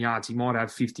 15 yards, he might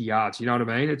have 50 yards. You know what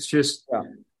I mean? It's just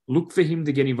Look for him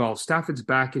to get involved. Stafford's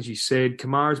back, as you said.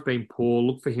 Kamara's been poor.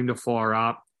 Look for him to fire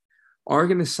up. I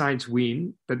reckon the Saints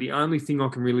win, but the only thing I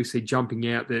can really see jumping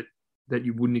out that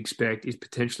you wouldn't expect is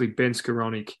potentially Ben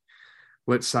Skoranek,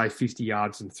 let's say 50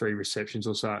 yards and 3 receptions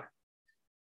or so.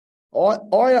 I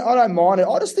don't mind it.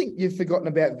 I just think you've forgotten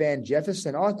about Van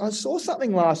Jefferson. I saw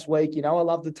something last week. I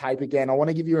love the tape again. I want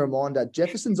to give you a reminder.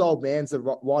 Jefferson's old man's the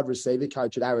wide receiver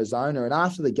coach at Arizona, and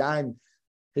after the game,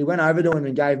 he went over to him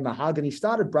and gave him a hug, and he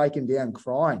started breaking down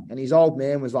crying. And his old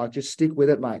man was like, just stick with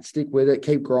it, mate. Stick with it.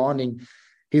 Keep grinding.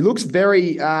 He looks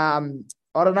very,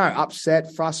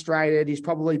 upset, frustrated. He's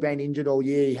probably been injured all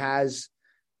year. He has.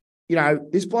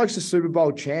 This bloke's a Super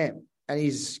Bowl champ, and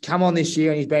he's come on this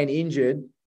year and he's been injured.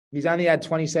 He's only had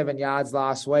 27 yards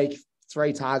last week,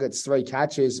 3 targets, 3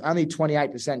 catches, only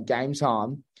 28% game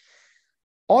time.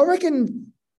 I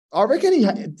reckon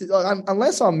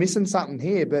unless I'm missing something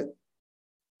here, but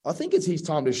I think it's his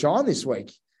time to shine this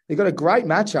week. They've got a great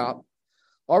matchup.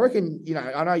 I reckon,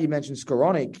 I know you mentioned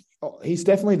Skoranek. He's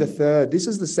definitely the third. This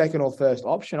is the second or first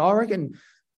option. I reckon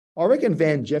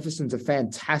Van Jefferson's a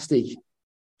fantastic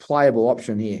playable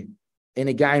option here in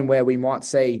a game where we might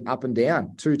see up and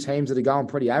down, 2 teams that are going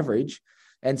pretty average,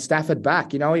 and Stafford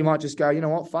back. He might just go, you know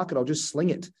what, fuck it, I'll just sling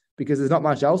it, because there's not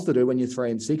much else to do when you're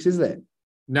 3-6, is there?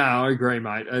 No, I agree,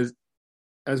 mate.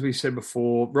 As we said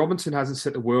before, Robinson hasn't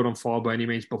set the world on fire by any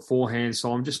means beforehand,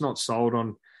 so I'm just not sold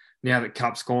on now that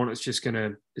Kupp's gone. It's just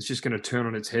gonna turn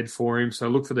on its head for him. So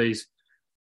look for these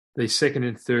second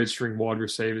and third string wide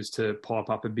receivers to pipe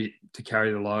up a bit to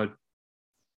carry the load.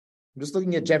 I'm just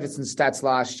looking at Jefferson's stats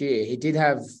last year. He did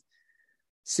have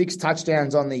 6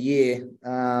 touchdowns on the year.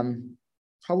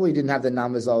 Probably didn't have the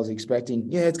numbers I was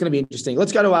expecting. Yeah, it's going to be interesting.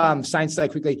 Let's go to Saints Day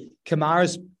quickly.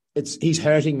 Kamara's he's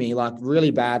hurting me like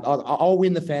really bad. I'll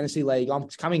win the fantasy league. I'm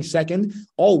coming second.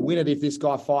 I'll win it if this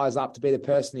guy fires up to be the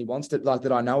person he wants to, like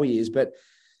that I know he is. But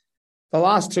the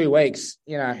last 2 weeks,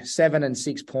 7 and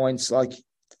 6 points, like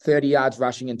 30 yards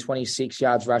rushing and 26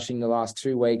 yards rushing the last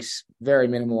 2 weeks. Very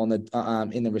minimal on the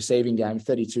in the receiving game,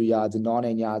 32 yards and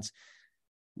 19 yards.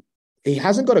 He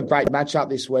hasn't got a great matchup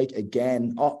this week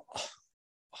again.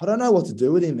 I don't know what to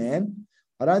do with him, man.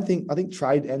 I think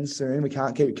trade ends soon. We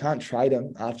can't trade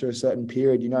him after a certain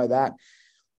period. You know that.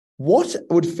 What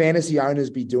would fantasy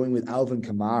owners be doing with Alvin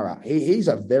Kamara? He's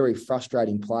a very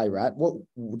frustrating play, right? What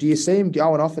do you see him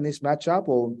going off in this matchup,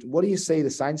 or what do you see the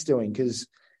Saints doing? Because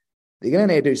they're going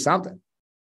to need to do something.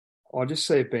 I just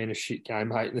see it being a shit game,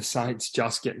 mate. The Saints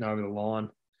just getting over the line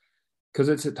because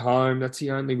it's at home. That's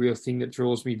the only real thing that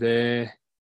draws me there.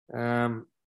 And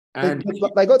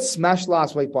they got smashed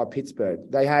last week by Pittsburgh.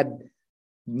 They had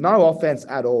no offense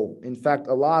at all. In fact,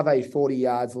 Olave 40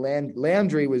 yards.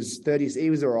 Landry was 30. He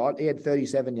was all right. He had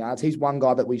 37 yards. He's one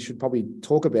guy that we should probably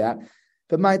talk about.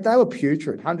 But, mate, they were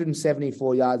putrid.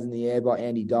 174 yards in the air by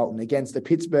Andy Dalton against the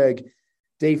Pittsburgh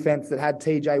defense that had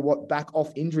TJ Watt back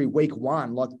off injury week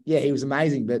 1. Like, yeah, he was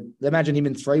amazing, but imagine him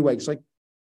in 3 weeks. Like,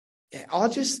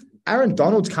 Aaron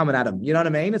Donald's coming at him. You know what I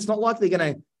mean? It's not like they're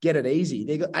going to get it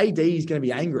easy. AD is going to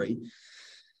be angry.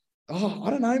 Oh, I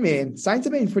don't know, man. Saints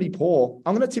have been pretty poor.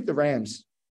 I'm going to tip the Rams.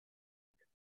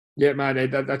 Yeah,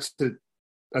 mate, that's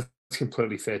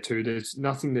completely fair too. There's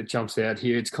nothing that jumps out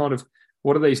here. It's kind of,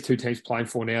 what are these two teams playing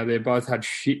for now? They've both had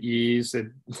shit years.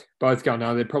 They're both going,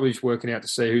 no, they're probably just working out to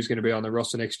see who's going to be on the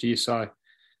roster next year. So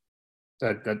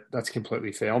that's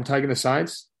completely fair. I'm taking the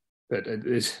Saints, but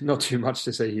there's not too much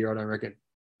to see here, I don't reckon.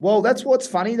 Well, that's what's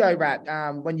funny though, Rat.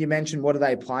 When you mentioned what are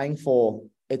they playing for,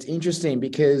 it's interesting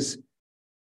because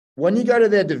when you go to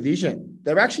their division,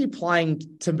 they're actually playing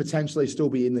to potentially still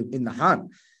be in the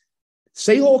hunt.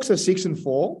 Seahawks are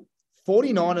 6-4,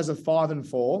 49ers are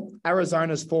 5-4,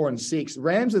 Arizona's 4-6,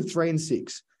 Rams are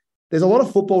 3-6. There's a lot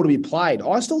of football to be played.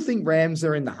 I still think Rams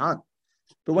are in the hunt.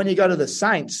 But when you go to the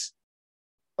Saints,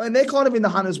 and they're kind of in the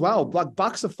hunt as well. Like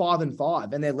Bucks are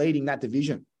 5-5 and they're leading that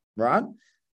division, right?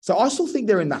 So I still think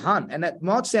they're in the hunt. And that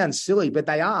might sound silly, but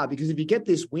they are, because if you get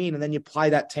this win and then you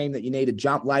play that team that you need to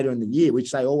jump later in the year,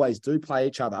 which they always do play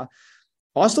each other,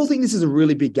 I still think this is a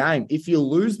really big game. If you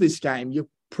lose this game, you're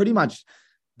pretty much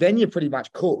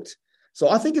cooked. So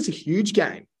I think it's a huge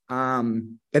game.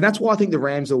 And that's why I think the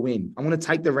Rams will win. I'm going to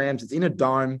take the Rams. It's in a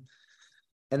dome.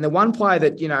 And the one player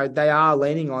that, you know, they are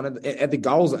leaning on at the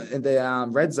goals, at the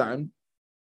red zone,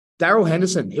 Darrell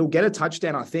Henderson, he'll get a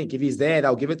touchdown, I think. If he's there,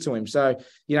 they'll give it to him. So,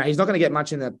 you know, he's not going to get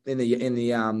much in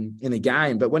the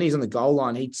game, but when he's on the goal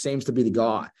line, he seems to be the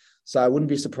guy. So I wouldn't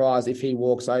be surprised if he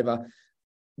walks over.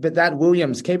 But that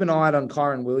Williams, keep an eye out on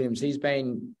Kyron Williams. He's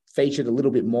been featured a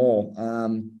little bit more.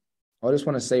 I just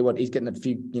want to see what he's getting a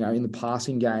few, you know, in the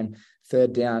passing game,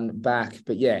 third down back.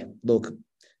 But yeah, look,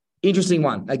 interesting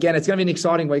one. Again, it's going to be an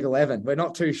exciting week 11. We're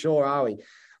not too sure, are we?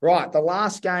 Right, the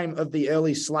last game of the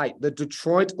early slate, the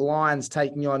Detroit Lions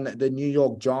taking on the New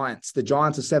York Giants. The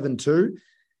Giants are 7-2.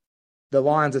 The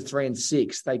Lions are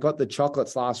 3-6. They got the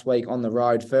chocolates last week on the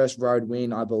road. First road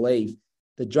win, I believe.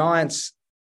 The Giants,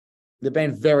 they've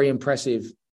been very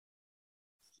impressive.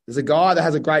 There's a guy that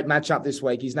has a great matchup this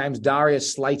week. His name's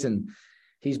Darius Slayton.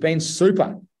 He's been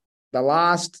super. The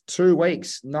last 2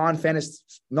 weeks, 9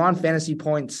 fantasy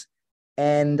points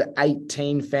and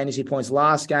 18 fantasy points.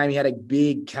 Last game, he had a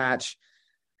big catch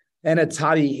and a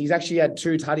tutty. He's actually had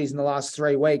 2 tutties in the last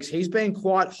 3 weeks. He's been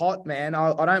quite hot, man.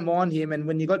 I don't mind him. And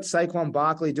when you got Saquon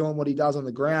Barkley doing what he does on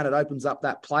the ground, it opens up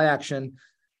that play action.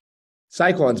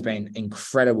 Saquon's been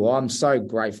incredible. I'm so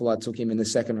grateful I took him in the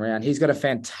second round. He's got a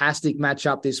fantastic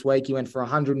matchup this week. He went for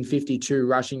 152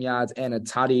 rushing yards and a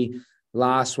tutty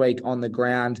last week on the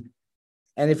ground.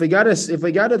 And if we go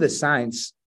to the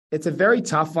Saints, it's a very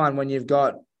tough one when you've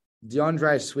got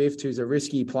DeAndre Swift, who's a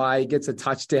risky play, gets a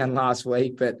touchdown last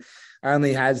week, but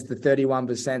only has the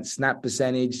 31% snap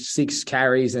percentage, 6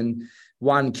 carries and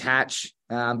 1 catch,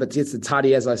 but gets the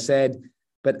tutty, as I said.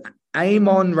 But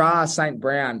Amon-Ra St.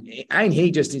 Brown, ain't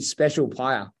he just a special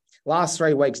player? Last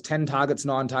 3 weeks, 10 targets,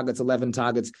 9 targets, 11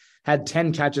 targets, had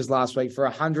 10 catches last week for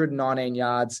 119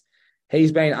 yards.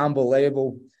 He's been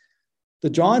unbelievable. The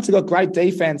Giants have got great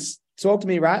defense. Talk to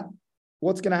me, Rat.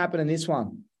 What's going to happen in this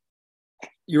one?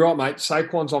 You're right, mate.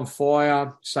 Saquon's on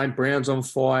fire. St. Brown's on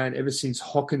fire. And ever since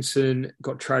Hockenson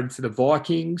got traded to the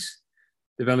Vikings,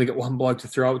 they've only got one bloke to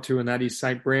throw it to, and that is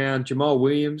St. Brown. Jamal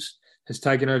Williams has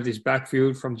taken over this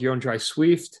backfield from DeAndre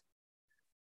Swift.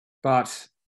 But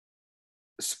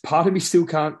part of me still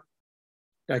cannot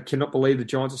believe the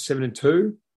Giants are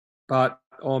 7-2. But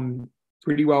I'm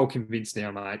pretty well convinced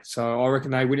now, mate. So I reckon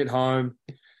they win at home.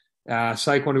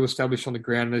 Saquon to establish on the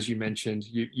ground, and as you mentioned,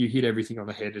 you hit everything on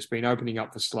the head. It's been opening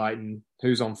up for Slayton,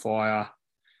 who's on fire.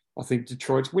 I think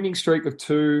Detroit's winning streak of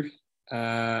 2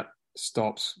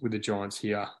 stops with the Giants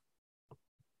here.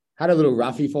 Had a little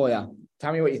roughie for you.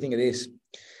 Tell me what you think of this.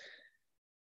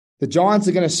 The Giants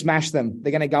are going to smash them.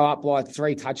 They're going to go up by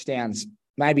 3 touchdowns,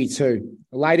 maybe 2.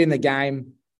 Late in the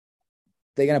game,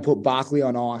 they're going to put Barkley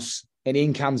on ice, and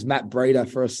in comes Matt Breida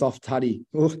for a soft tutty.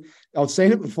 I've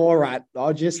seen it before, Rat.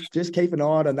 I'll just keep an eye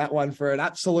on that one for an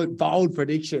absolute bold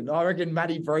prediction. I reckon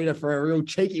Matty Breida for a real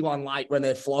cheeky one late when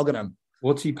they're flogging him.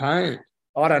 What's he paying?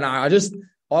 I don't know. I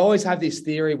always have this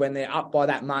theory when they're up by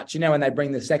that much, when they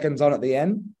bring the seconds on at the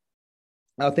end.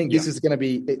 I think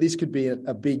this could be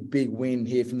a big, big win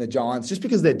here from the Giants just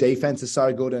because their defense is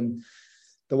so good and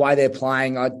the way they're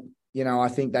playing. I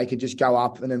think they could just go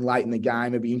up and then late in the game,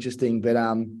 it'd be interesting. But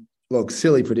look,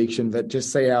 silly prediction, but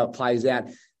just see how it plays out.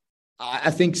 I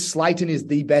think Slayton is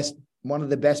one of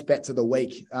the best bets of the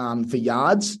week for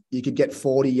yards. You could get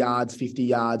 40 yards, 50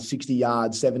 yards, 60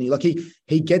 yards, 70. Like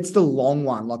he gets the long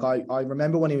one. Like I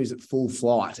remember when he was at full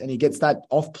flight and he gets that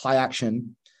off play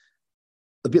action,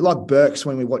 a bit like Burks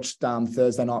when we watched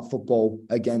Thursday Night Football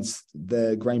against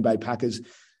the Green Bay Packers.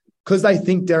 Because they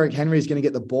think Derrick Henry is going to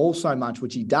get the ball so much,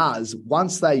 which he does,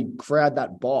 once they crowd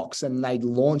that box and they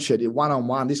launch it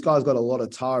one-on-one, this guy's got a lot of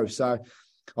toe. So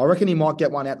I reckon he might get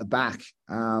one out the back.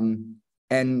 And,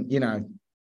 Kenny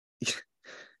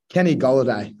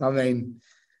Golladay, I mean,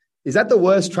 is that the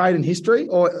worst trade in history?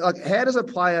 Or how does a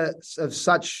player of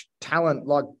such talent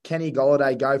like Kenny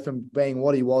Golladay go from being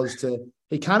what he was to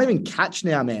he can't even catch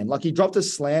now, man. Like he dropped a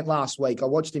slant last week. I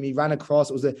watched him. He ran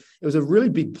across. It was a really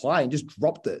big play and just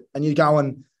dropped it. And you're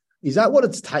going, is that what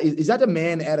it's? Is that a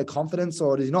man out of confidence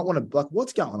or does he not want to? Like,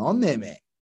 what's going on there, man?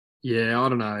 Yeah, I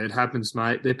don't know. It happens,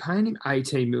 mate. They're paying him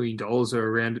 $18 million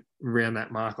or around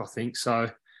that mark, I think. So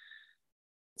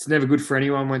it's never good for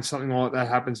anyone when something like that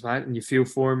happens, mate, and you feel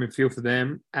for him and feel for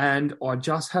them. And I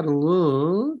just had a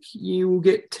look. You will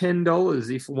get $10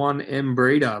 if one M.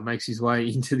 Breida makes his way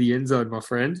into the end zone, my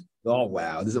friend. Oh,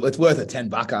 wow. It's worth a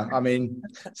 $10. I mean,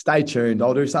 stay tuned.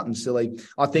 I'll do something silly.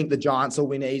 I think the Giants will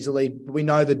win easily. We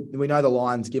know the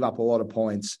Lions give up a lot of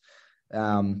points.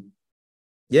 Going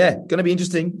to be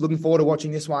interesting. Looking forward to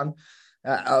watching this one.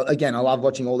 Again, I love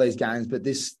watching all these games, but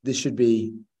this should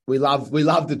be. We love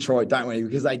Detroit, don't we?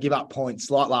 Because they give up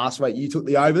points. Like last week, you took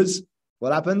the overs.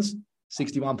 What happens?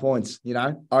 61 points.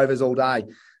 Overs all day.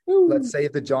 Ooh. Let's see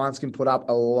if the Giants can put up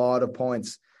a lot of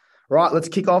points. Right, let's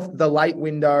kick off the late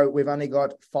window. We've only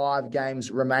got 5 games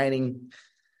remaining.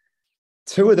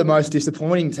 2 of the most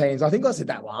disappointing teams. I think I said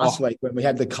that last week when we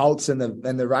had the Colts and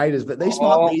the Raiders, but this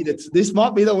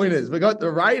might be the winners. We got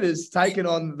the Raiders taking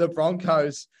on the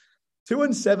Broncos.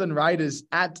 2-7 Raiders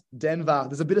at Denver.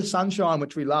 There's a bit of sunshine,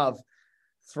 which we love.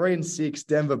 3-6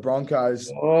 Denver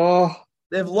Broncos. Oh,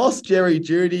 they've lost Jerry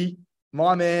Jeudy,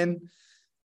 my man.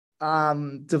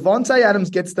 Devontae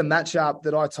Adams gets the matchup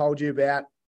that I told you about.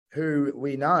 Who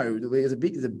we know there's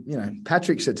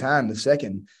Patrick Surtain the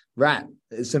second. Rat.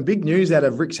 There's some big news out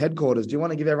of Rick's headquarters. Do you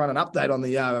want to give everyone an update on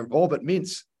the Orbit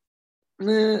Mints?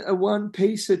 A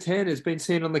one-piece Surtain has been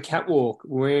seen on the catwalk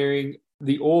wearing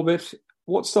the Orbit.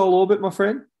 What style Orbit, my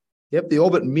friend? Yep, the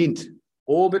Orbit Mint.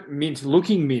 Orbit Mint,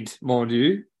 looking mint, mind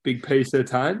you. Big piece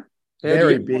Surtain.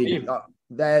 Very big. I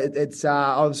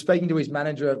was speaking to his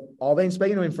manager. I've been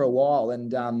speaking to him for a while,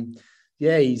 and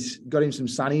he's got him some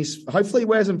sunnies. Hopefully he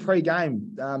wears them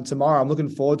pre-game tomorrow. I'm looking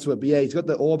forward to it. But he's got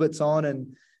the Orbits on,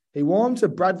 and he wore them to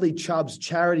Bradley Chubb's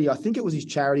charity. I think it was his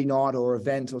charity night or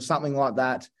event or something like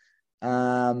that,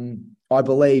 I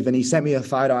believe. And he sent me a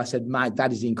photo. I said, mate,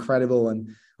 that is incredible.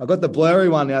 And I got the blurry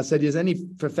one. I said, is any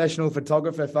professional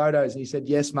photographer photos? And he said,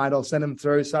 yes, mate, I'll send them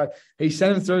through. So he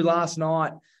sent them through last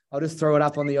night. I'll just throw it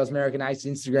up on the Osmerican Ace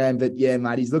Instagram. But yeah,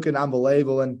 mate, he's looking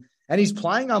unbelievable. And he's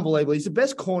playing unbelievable. He's the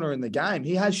best corner in the game.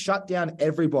 He has shut down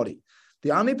everybody.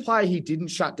 The only player he didn't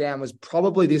shut down was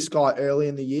probably this guy early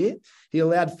in the year. He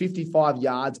allowed 55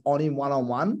 yards on him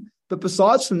one-on-one. But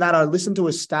besides from that, I listened to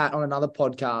a stat on another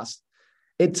podcast.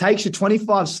 It takes you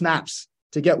 25 snaps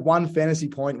to get 1 fantasy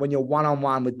point when you're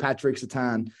one-on-one with Patrick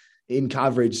Surtain in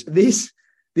coverage. This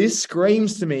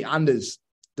screams to me unders.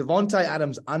 Devontae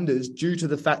Adams unders due to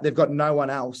the fact they've got no one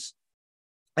else.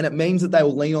 And it means that they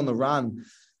will lean on the run.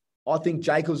 I think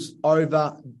Jacobs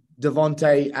over,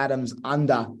 Devontae Adams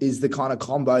under is the kind of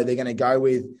combo they're going to go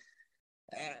with.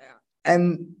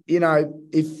 And,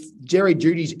 if Jerry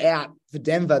Jeudy's out for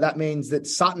Denver, that means that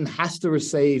Sutton has to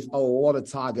receive a lot of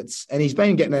targets. And he's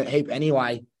been getting a heap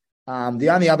anyway. The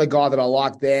only other guy that I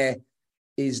like there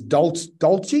is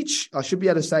Dulcich. I should be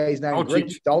able to say his name.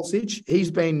 Dulcich. He's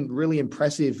been really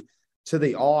impressive to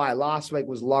the eye. Last week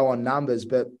was low on numbers,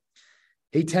 but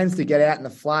he tends to get out in the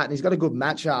flat, and he's got a good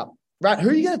matchup. Rat, who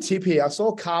are you going to tip here? I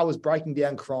saw Carr was breaking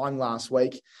down crying last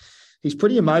week. he's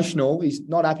pretty emotional. He's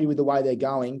not happy with the way they're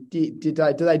going. Do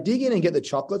they dig in and get the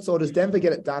chocolates, or does Denver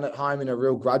get it done at home in a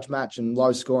real grudge match and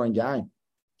low-scoring game?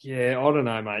 Yeah, I don't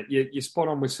know, mate. You're spot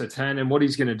on with Surtain, and what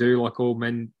he's going to do, like all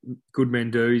good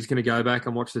men do, he's going to go back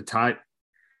and watch the tape,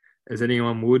 as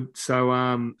anyone would. So,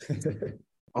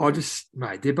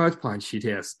 mate, they're both playing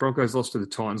shithouse. Broncos lost to the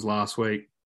Titans last week.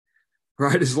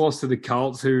 Raiders lost to the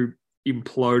Colts, who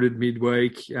imploded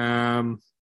midweek. I'm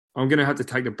going to have to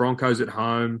take the Broncos at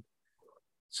home.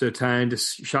 Surtain to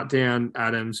shut down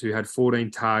Adams, who had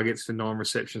 14 targets for 9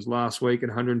 receptions last week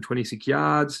and 126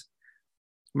 yards.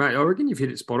 Mate, I reckon you've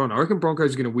hit it spot on. I reckon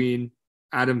Broncos are going to win.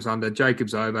 Adams under,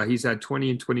 Jacobs over. He's had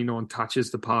 20 and 29 touches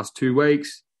the past 2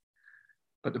 weeks.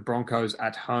 But the Broncos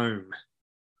at home.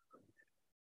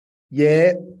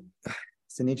 Yeah,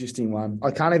 it's an interesting one.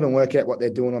 I can't even work out what they're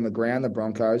doing on the ground, the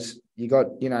Broncos. You got,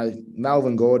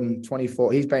 Melvin Gordon,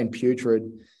 24. He's been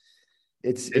putrid.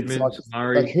 It's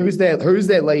like who's their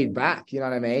lead back? You know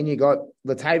what I mean? You got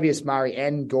Latavius Murray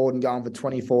and Gordon going for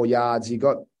 24 yards. You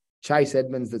got Chase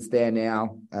Edmonds that's there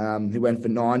now, who went for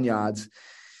 9 yards.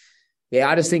 Yeah,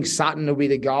 I just think Sutton will be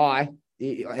the guy.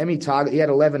 He had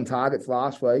 11 targets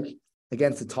last week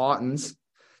against the Titans.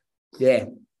 Yeah,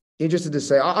 interested to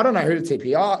see. I don't know who to tip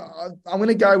here. I'm going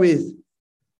to go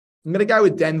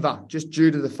with Denver, just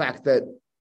due to the fact that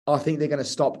I think they're going to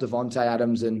stop Devontae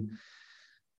Adams, and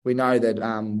we know that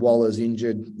Waller's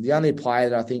injured. The only player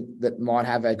that I think that might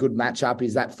have a good matchup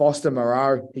is that Foster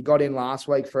Moreau. He got in last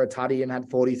week for a tutty and had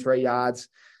 43 yards.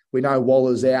 We know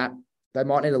Waller's out. They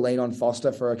might need to lean on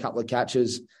Foster for a couple of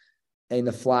catches in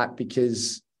the flat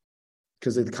because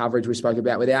of the coverage we spoke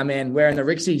about with our man wearing the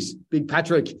Rixies, Big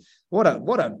Patrick.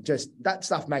 That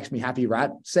stuff makes me happy,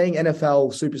 Rat. Seeing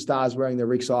NFL superstars wearing the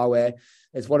Rix eyewear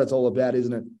is what it's all about,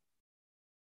 isn't it?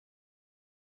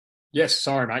 Yes,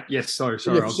 sorry, mate. Yes, sorry.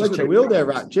 I was just wheel there,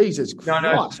 Rat. Jesus Christ.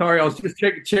 No, sorry. I was just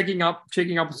checking up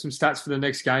with some stats for the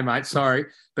next game, mate. Sorry.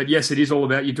 But yes, it is all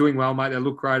about you doing well, mate. They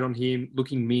look great on him,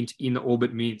 looking mint in the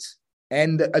Orbit mints.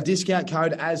 And a discount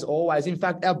code as always. In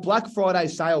fact, our Black Friday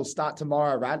sales start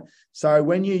tomorrow, Rat. So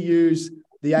when you use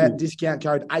the discount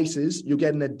code ACES, you'll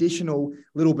get an additional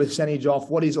little percentage off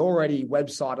what is already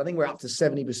website. I think we're up to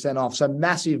 70% off. So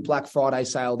massive Black Friday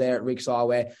sale there at Rix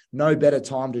Eyewear. No better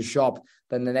time to shop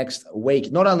than the next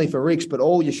week. Not only for Rix, but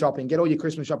all your shopping. Get all your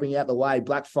Christmas shopping out the way.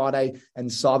 Black Friday and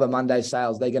Cyber Monday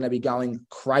sales. They're going to be going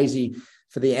crazy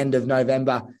for the end of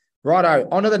November. Righto,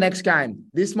 on to the next game.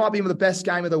 This might be the best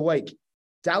game of the week.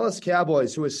 Dallas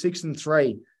Cowboys, who are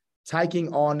 6-3,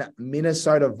 taking on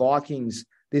Minnesota Vikings.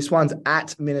 This one's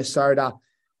at Minnesota.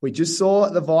 We just saw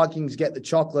the Vikings get the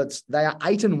chocolates. They are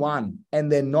 8-1,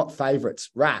 and they're not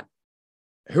favourites. Rat,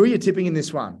 who are you tipping in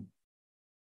this one?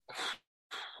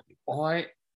 I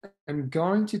am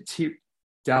going to tip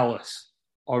Dallas.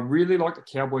 I really like the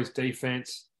Cowboys'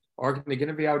 defense. I reckon they're going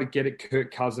to be able to get at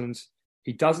Kirk Cousins.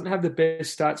 He doesn't have the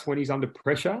best stats when he's under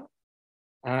pressure,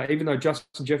 even though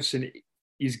Justin Jefferson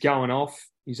is going off.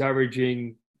 He's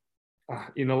averaging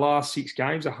in the last 6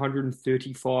 games,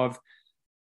 135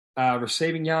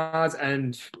 receiving yards,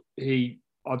 and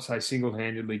I'd say,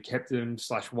 single-handedly kept them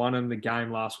 / won them the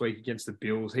game last week against the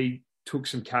Bills. He took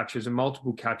some catches and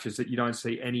multiple catches that you don't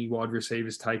see any wide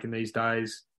receivers taking these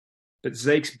days. But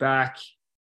Zeke's back.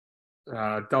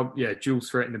 Dual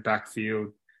threat in the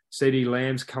backfield. CeeDee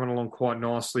Lamb's coming along quite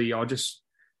nicely. I just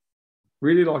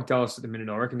really like Dallas at the minute.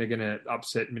 I reckon they're going to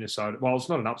upset Minnesota. Well, it's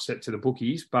not an upset to the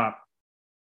bookies, but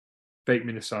beat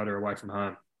Minnesota away from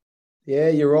home. Yeah,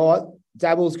 you're right.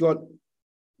 Dabble's got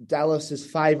Dallas as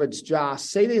favourites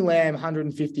just. CeeDee Lamb,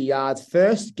 150 yards.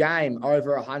 First game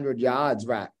over 100 yards,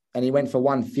 Rat. And he went for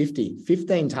 150.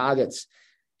 15 targets.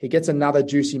 He gets another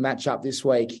juicy matchup this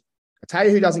week. I tell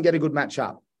you who doesn't get a good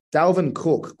matchup. Dalvin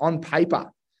Cook. On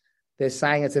paper, they're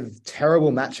saying it's a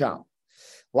terrible matchup.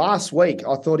 Last week,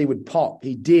 I thought he would pop.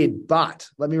 He did, but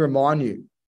let me remind you,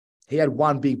 he had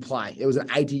one big play. It was an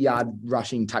 80-yard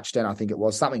rushing touchdown, I think it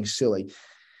was, something silly.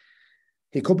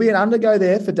 He could be an undergo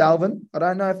there for Dalvin. I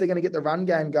don't know if they're going to get the run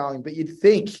game going, but you'd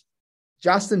think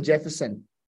Justin Jefferson,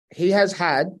 he has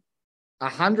had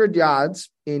 100 yards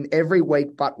in every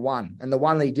week but one, and the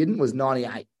one that he didn't was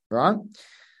 98, right?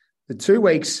 The 2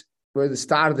 weeks were the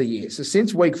start of the year. So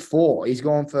since week 4, he's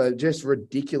gone for just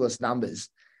ridiculous numbers.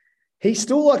 He's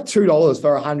still like $2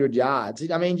 for 100 yards.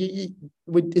 I mean,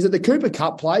 is it the Cooper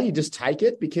Kupp play? You just take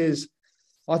it? Because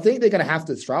I think they're going to have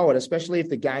to throw it, especially if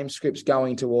the game script's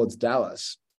going towards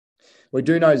Dallas. We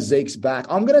do know Zeke's back.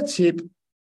 I'm going to tip,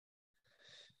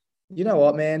 you know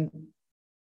what, man?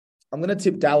 I'm going to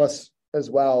tip Dallas as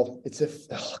well.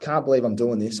 I can't believe I'm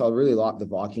doing this. I really like the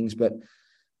Vikings, but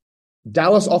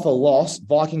Dallas off a loss,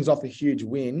 Vikings off a huge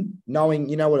win, knowing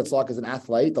you know what it's like as an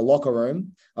athlete, the locker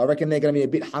room, I reckon they're going to be a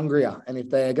bit hungrier. And if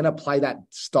they're going to play that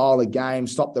style of game,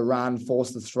 stop the run,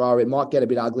 force the throw, it might get a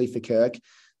bit ugly for Kirk,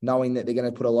 knowing that they're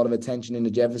going to put a lot of attention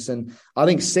into Jefferson. I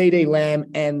think CeeDee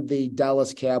Lamb and the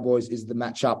Dallas Cowboys is the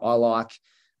matchup I like.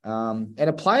 And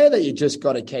a player that you just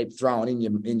got to keep throwing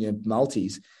in your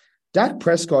multis. Dak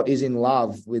Prescott is in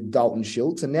love with Dalton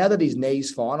Schultz, and now that his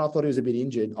knee's fine, I thought he was a bit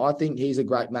injured. I think he's a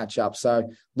great matchup,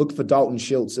 so look for Dalton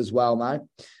Schultz as well, mate.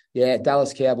 Yeah,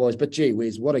 Dallas Cowboys, but gee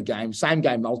whiz, what a game. Same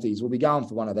game multis. We'll be going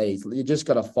for one of these. You just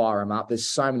got to fire them up. There's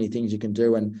so many things you can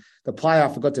do, and the player I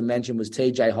forgot to mention was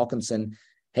TJ Hawkinson.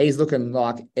 He's looking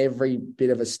like every bit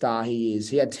of a star he is.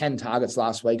 He had 10 targets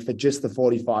last week for just the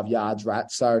 45 yards,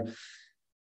 Rat, so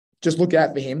just look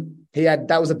out for him.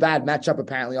 That was a bad matchup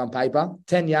apparently on paper.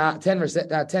 10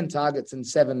 targets and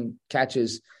 7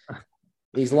 catches.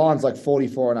 His line's like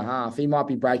 44.5. He might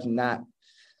be breaking that.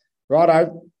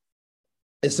 Righto.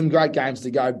 There's some great games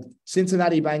to go.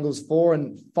 Cincinnati Bengals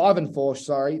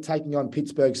 5-4, taking on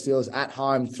Pittsburgh Steelers at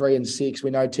home 3-6.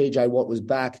 We know TJ Watt was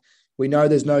back. We know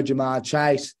there's no Jamar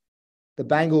Chase. The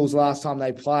Bengals last time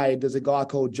they played, there's a guy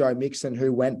called Joe Mixon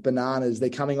who went bananas.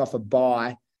 They're coming off a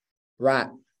bye.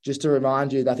 Rat. Just to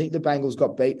remind you, I think the Bengals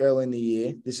got beat early in the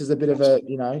year. This is a bit of a,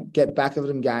 get back of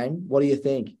them game. What do you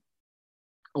think?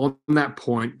 On that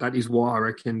point, that is why I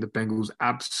reckon the Bengals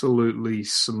absolutely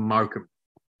smoke them.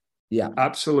 Yeah.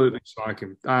 Absolutely smoke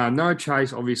them. No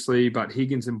Chase, obviously, but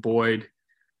Higgins and Boyd,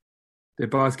 they're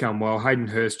both going well. Hayden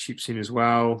Hurst chips in as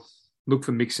well. Look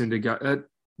for Mixon to go.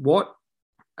 What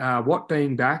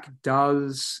being back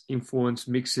does influence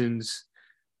Mixon's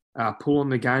pull on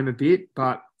the game a bit,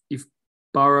 but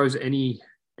Burrow's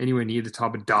anywhere near the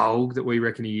type of dog that we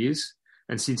reckon he is,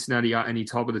 and Cincinnati are any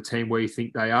type of the team where you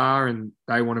think they are and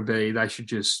they want to be, they should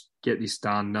just get this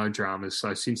done, no dramas.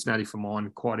 So Cincinnati for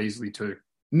mine quite easily too.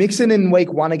 Mixon in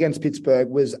week 1 against Pittsburgh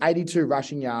was 82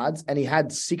 rushing yards and he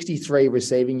had 63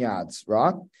 receiving yards,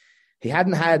 right? He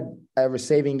hadn't had a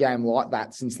receiving game like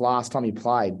that since last time he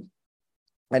played.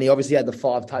 And he obviously had the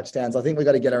 5 touchdowns. I think we've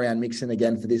got to get around Mixon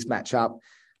again for this matchup.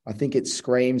 I think it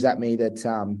screams at me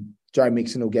that Joe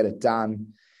Mixon will get it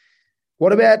done.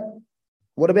 What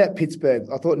about Pittsburgh?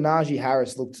 I thought Najee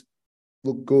Harris looked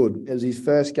good. It was his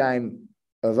first game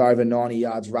of over 90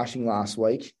 yards rushing last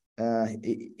week.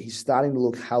 He's starting to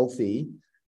look healthy.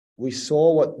 We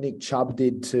saw what Nick Chubb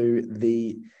did to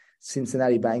the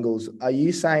Cincinnati Bengals. Are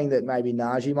you saying that maybe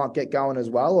Najee might get going as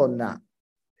well, or not?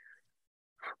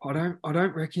 I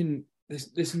don't reckon.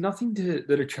 There's nothing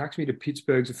that attracts me to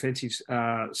Pittsburgh's offensive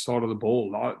side of the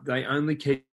ball. They only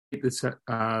keep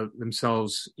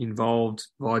themselves involved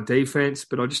via defense,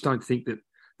 but I just don't think that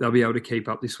they'll be able to keep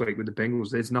up this week with the Bengals.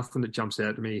 There's nothing that jumps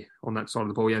out to me on that side of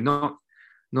the ball. Yeah, not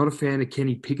a fan of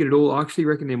Kenny Pickett at all. I actually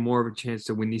reckon they're more of a chance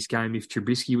to win this game if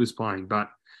Trubisky was playing, but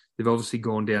they've obviously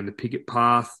gone down the Pickett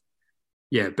path.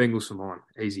 Yeah, Bengals for mine.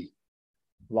 Easy.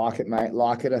 Like it, mate.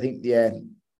 Like it. I think, yeah,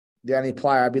 the only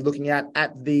player I'd be looking at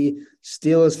the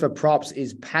Steelers for props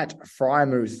is Pat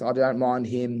Freiermuth. I don't mind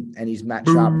him and his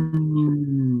matchup.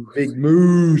 Big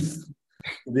Moose.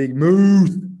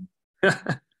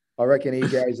 I reckon he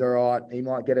goes all right. He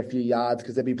might get a few yards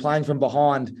because they'll be playing from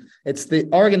behind. It's the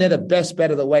Oregon. They're the best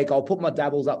bet of the week. I'll put my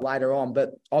dabbles up later on,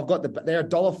 but I've got they're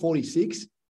 $1.46.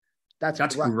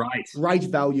 That's great. Great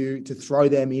value to throw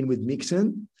them in with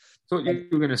Mixon. I thought you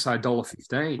were going to say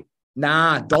 $1.15.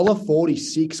 Nah,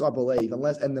 $1.46, I believe.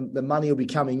 And the money will be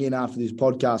coming in after this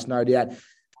podcast, no doubt.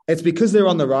 It's because they're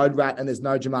on the road, Rat, and there's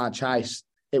no Jamar Chase.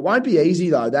 It won't be easy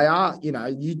though. They are,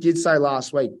 you did say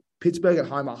last week, Pittsburgh at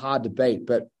home are hard to beat,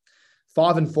 but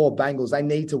 5-4 Bengals, they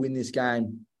need to win this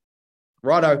game.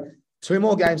 Righto, 2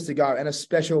 more games to go and a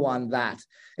special one that.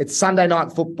 It's Sunday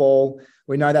night football.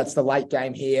 We know that's the late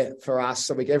game here for us,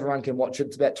 so everyone can watch it.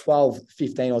 It's about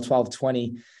 12:15 or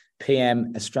 12:20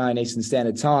 p.m. Australian Eastern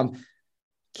Standard Time.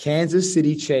 Kansas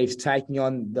City Chiefs taking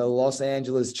on the Los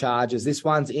Angeles Chargers. This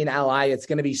one's in LA. It's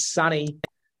going to be sunny.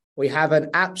 We have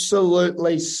an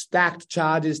absolutely stacked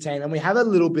Chargers team, and we have a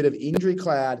little bit of injury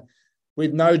cloud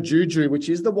with no Juju, which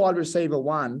is the wide receiver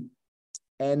 1,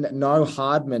 and no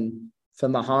Hardman for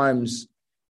Mahomes.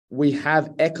 We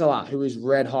have Eckler, who is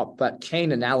red hot, but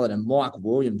Keenan Allen and Mike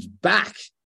Williams back.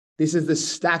 This is the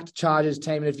stacked Chargers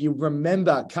team. And if you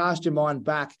remember, cast your mind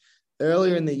back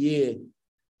earlier in the year,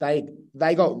 they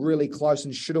got really close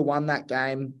and should have won that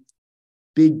game.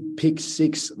 Big pick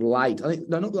 6 late. I'm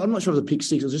not sure if it was a pick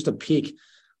 6. It was just a pick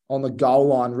on the goal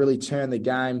line, really turned the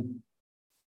game.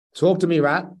 Talk to me,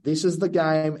 Rat. This is the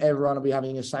game everyone will be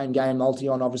having the same game multi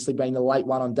on, obviously being the late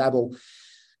one on Dabble.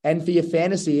 And for your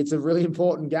fantasy, it's a really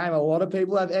important game. A lot of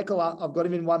people have Eckler. I've got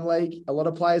him in one league. A lot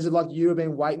of players like you have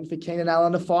been waiting for Keenan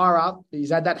Allen to fire up.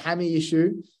 He's had that hammy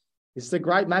issue. It's a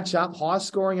great matchup,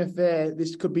 high-scoring affair.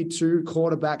 This could be two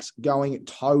quarterbacks going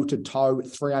toe-to-toe,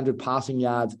 300 passing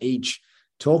yards each.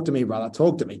 Talk to me, brother.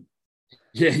 Talk to me.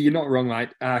 Yeah, you're not wrong, mate.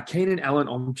 Keenan Allen,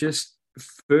 I'm just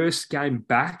first game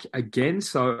back again.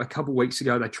 So a couple of weeks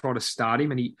ago, they tried to start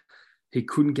him and he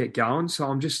couldn't get going.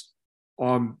 So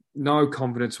I'm no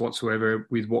confidence whatsoever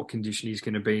with what condition he's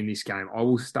going to be in this game. I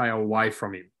will stay away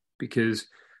from him because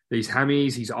these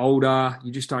hammies, he's older.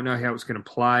 You just don't know how it's going to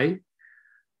play.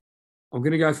 I'm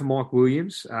going to go for Mike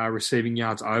Williams, receiving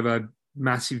yards over,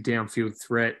 massive downfield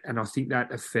threat, and I think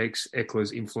that affects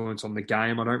Eckler's influence on the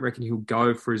game. I don't reckon he'll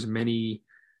go for as many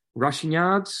rushing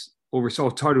yards or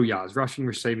total yards, rushing,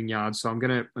 receiving yards. So I'm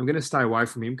going to stay away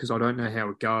from him because I don't know how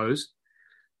it goes.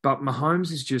 But Mahomes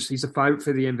he's a favourite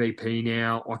for the MVP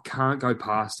now. I can't go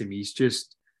past him. He's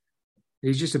just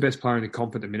the best player in the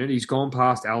comp at the minute. He's gone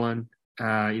past Allen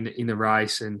in the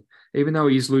race, and even though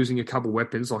he is losing a couple of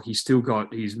weapons, like he's still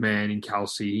got his man in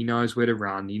Kelsey. He knows where to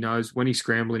run. He knows when he's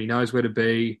scrambling. He knows where to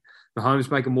be. Mahomes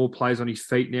making more plays on his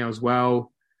feet now as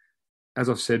well. As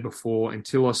I've said before,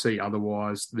 until I see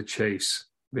otherwise, the Chiefs,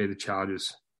 they're the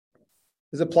Chargers.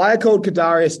 There's a player called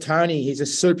Kadarius Toney. He's a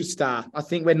superstar. I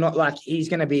think we're not like he's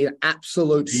going to be an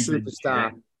absolute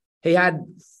superstar. He had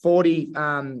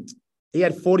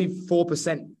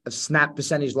 44% of snap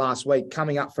percentage last week,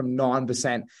 coming up from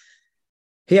 9%.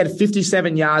 He had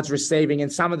 57 yards receiving,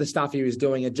 and some of the stuff he was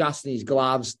doing, adjusting his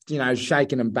gloves,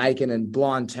 shaking and baking and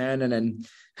blind turning, and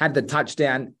had the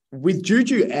touchdown. With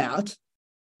Juju out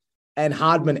and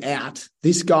Hardman out,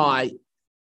 this guy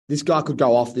could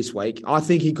go off this week. I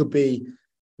think he could be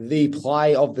the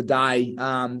play of the day.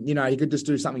 He could just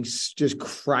do something just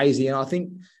crazy. And I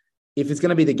think if it's going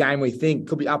to be the game we think,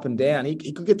 could be up and down. He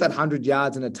could get that 100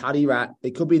 yards and a tutty rat.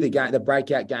 It could be the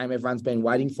breakout game everyone's been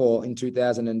waiting for in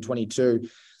 2022.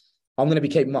 I'm going to be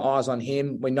keeping my eyes on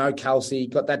him. We know Kelsey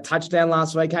got that touchdown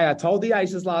last week. Hey, I told the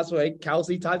Aces last week,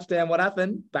 Kelsey touchdown. What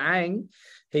happened? Bang.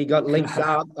 He got linked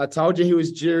up. I told you he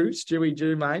was Stewie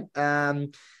Jew, mate.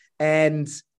 And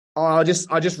I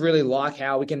just really like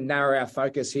how we can narrow our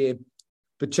focus here.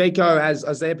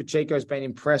 Isaiah Pacheco's been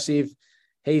impressive.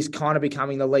 He's kind of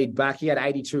becoming the lead back. He had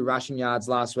 82 rushing yards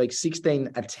last week,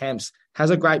 16 attempts. Has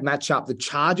a great matchup. The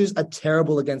Chargers are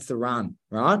terrible against the run,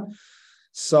 right?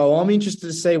 So I'm interested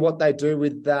to see what they do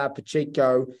with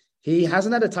Pacheco. He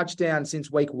hasn't had a touchdown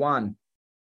since week 1.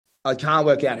 I can't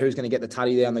work out who's going to get the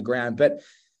tutty there on the ground, but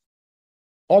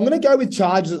I'm going to go with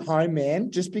Chargers at home, man,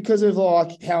 just because of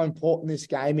how important this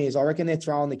game is. I reckon they're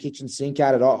throwing the kitchen sink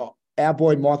at it. Our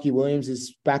boy Mikey Williams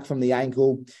is back from the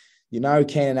ankle.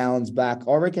 Keenan Allen's back.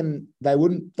 I reckon they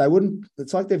wouldn't.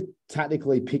 It's like they've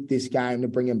tactically picked this game to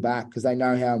bring him back because they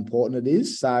know how important it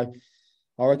is. So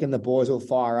I reckon the boys will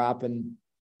fire up. And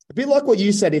a bit like what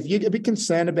you said, if you're a bit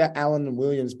concerned about Allen and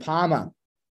Williams, Palmer,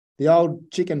 the old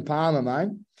chicken Palmer, mate,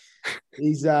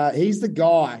 he's the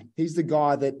guy. He's the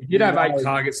guy that he did have 8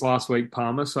 targets last week,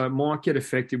 Palmer. So it might get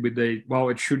affected with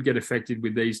it should get affected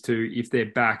with these two if they're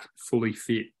back fully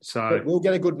fit. So but we'll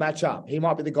get a good matchup. He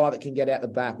might be the guy that can get out the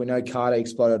back. We know Carter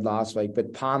exploded last week,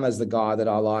 but Palmer's the guy that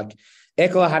I like.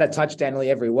 Eckler had a touchdown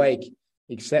nearly every week,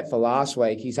 except for last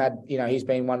week. He's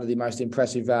been one of the most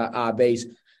impressive RBs.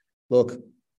 Look,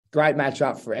 great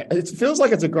matchup for it. It feels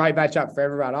like it's a great matchup for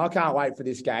everyone. I can't wait for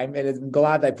this game, and I'm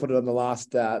glad they put it on the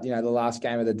last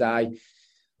game of the day.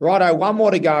 Righto, one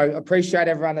more to go. Appreciate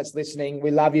everyone that's listening.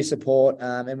 We love your support,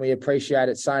 and we appreciate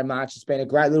it so much. It's been a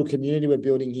great little community we're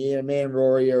building here. Me and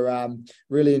Rory are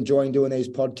really enjoying doing these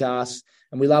podcasts,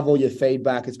 and we love all your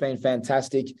feedback. It's been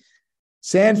fantastic.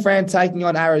 San Fran taking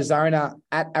on Arizona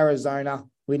at Arizona.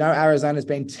 We know Arizona's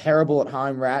been terrible at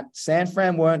home, Rat. San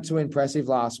Fran weren't too impressive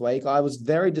last week. I was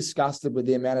very disgusted with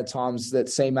the amount of times that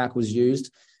C-Mac was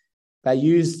used. They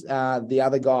used the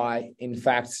other guy, in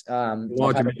fact.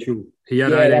 Elijah Mitchell. He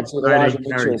had 18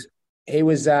 carries. He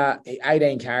was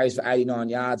 18 carries for 89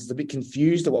 yards. It's a bit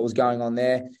confused at what was going on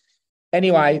there.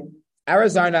 Anyway,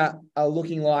 Arizona are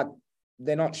looking like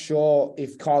they're not sure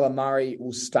if Kyler Murray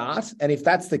will start. And if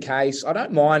that's the case, I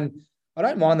don't mind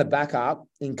the backup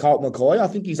in Colt McCoy. I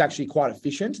think he's actually quite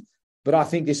efficient, but I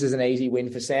think this is an easy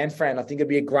win for San Fran. I think it'd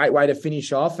be a great way to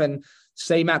finish off, and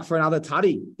C-Mac for another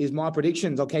tutty is my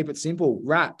predictions. I'll keep it simple.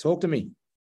 Rat, talk to me.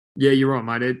 Yeah, you're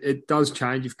right, mate. It does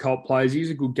change if Colt plays. He's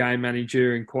a good game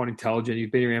manager and quite intelligent. He's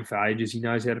been around for ages. He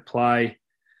knows how to play.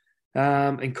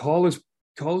 And Cole's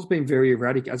been very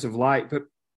erratic as of late, but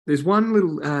there's one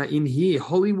little in here.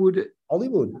 Hollywood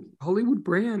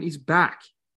Brown is back.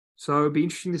 So it'd be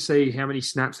interesting to see how many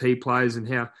snaps he plays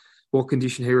and how what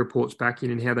condition he reports back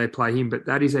in and how they play him. But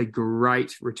that is a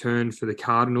great return for the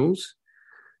Cardinals.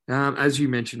 As you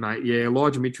mentioned, mate, yeah,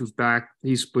 Elijah Mitchell's back.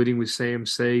 He's splitting with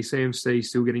CMC. CMC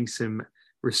still getting some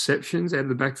receptions out of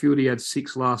the backfield. He had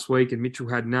 6 last week and Mitchell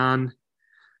had none.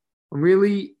 I'm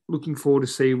really looking forward to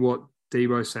see what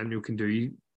Deebo Samuel can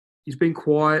do. He's been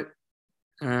quiet,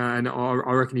 and I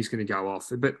reckon he's going to go off.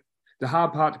 But the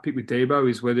hard part to pick with Deebo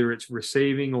is whether it's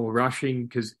receiving or rushing,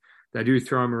 because they do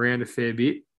throw him around a fair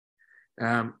bit.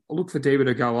 I'll look for Deebo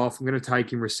to go off. I'm going to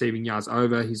take him receiving yards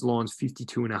over. His line's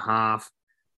 52.5,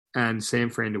 and San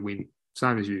Fran to win.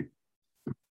 Same as you.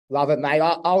 Love it, mate.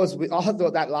 I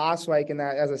thought that last week, and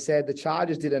as I said, the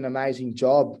Chargers did an amazing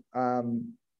job.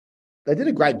 They did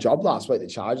a great job last week, the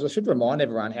Chargers. I should remind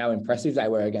everyone how impressive they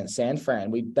were against San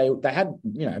Fran. They had,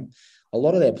 a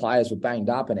lot of their players were banged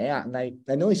up and out, and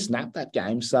they nearly snapped that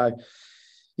game. So,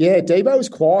 yeah, Deebo was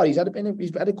quiet. He's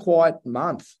had a quiet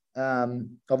month.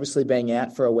 Obviously being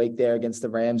out for a week there against the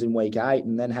Rams in week 8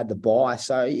 and then had the bye.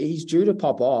 So he's due to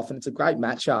pop off, and it's a great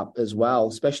matchup as well,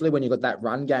 especially when you've got that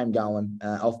run game going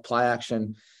off play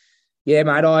action. Yeah,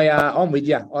 mate, I'm with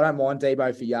you. I don't mind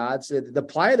Deebo for yards. The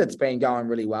player that's been going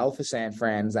really well for San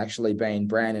Fran has actually been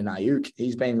Brandon Ayuk.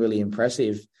 He's been really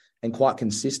impressive and quite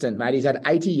consistent, mate. He's had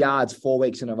 80 yards 4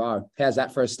 weeks in a row. How's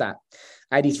that for a stat?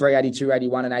 83, 82,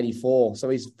 81, and 84. So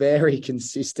he's very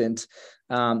consistent.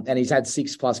 And he's had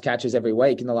 6+ catches every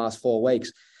week in the last 4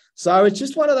 weeks. So it's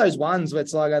just one of those ones where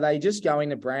it's like, are they just going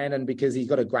to Brandon because he's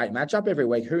got a great matchup every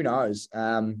week? Who knows?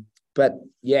 But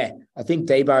yeah, I think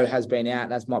Deebo has been out.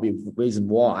 That might be a reason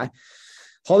why.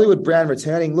 Hollywood Brown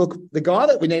returning. Look, the guy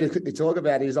that we need to quickly talk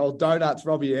about is old Donuts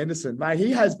Robbie Anderson. Mate,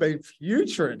 he has been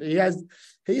putrid. He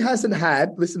hasn't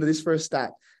had, listen to this for a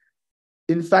stat.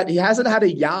 In fact, he hasn't had a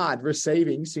yard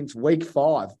receiving since week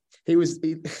 5. He was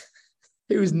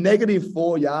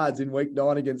 -4 yards in week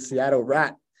 9 against Seattle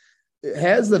Rat.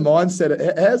 How's the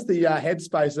mindset? How's the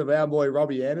headspace of our boy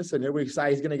Robbie Anderson, who we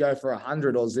say he's going to go for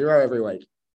 100 or 0 every week?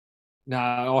 No,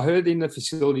 I heard in the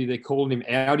facility they're calling him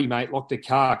Audi, mate, like the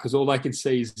car, because all they can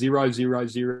see is 0, 0,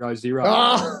 0, 0.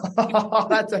 Oh,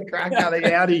 that's a cracker,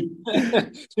 the Audi.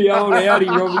 The old Audi,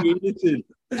 Robbie Anderson.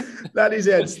 That is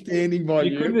outstanding by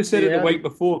you. You couldn't have said it the week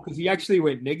before, because he actually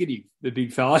went negative, the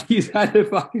big fella. He's had a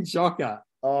fucking shocker.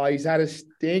 Oh, he's had a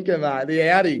stinker, mate. The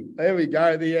Audi. There we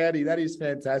go. The Audi. That is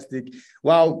fantastic.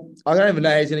 Well, I don't even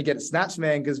know how he's going to get snaps,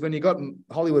 man, because when you got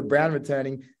Hollywood Brown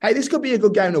returning, hey, this could be a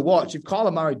good game to watch. If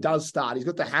Kyler Murray does start, he's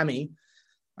got the hammy.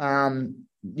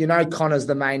 Connor's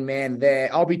the main man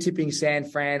there. I'll be tipping San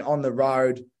Fran on the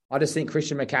road. I just think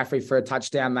Christian McCaffrey for a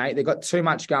touchdown, mate. They've got too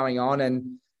much going on,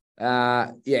 and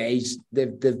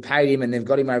they've paid him and they've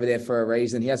got him over there for a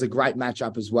reason. He has a great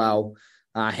matchup as well.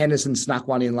 Henderson snuck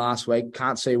one in last week.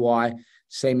 Can't see why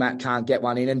C-Mac can't get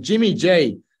one in. And Jimmy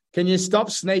G, can you stop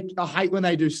sneak? I hate when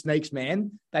they do sneaks,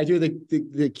 man. They do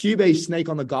the QB sneak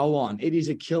on the goal line. It is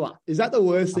a killer. Is that the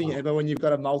worst thing ever when you've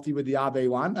got a multi with the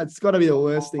RB1? That's got to be the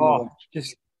worst thing.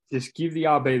 Just give the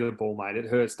RB the ball, mate.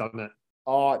 It hurts, doesn't it?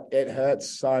 Oh, it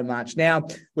hurts so much. Now,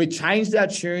 we changed our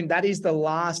tune. That is the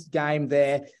last game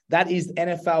there. That is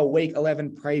NFL Week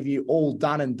 11 preview, all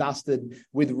done and dusted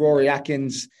with Rory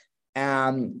Atkins.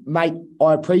 Mate,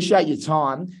 I appreciate your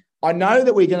time. I know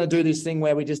that we're going to do this thing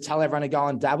where we just tell everyone to go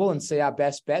and dabble and see our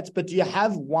best bets, but do you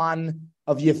have one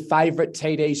of your favourite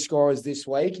TD scorers this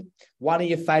week, one of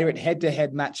your favourite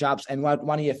head-to-head matchups, and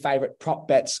one of your favourite prop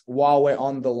bets while we're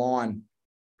on the line?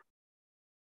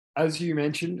 As you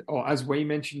mentioned, or as we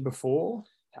mentioned before,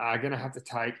 going to have to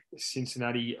take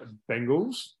Cincinnati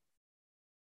Bengals,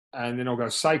 and then I'll go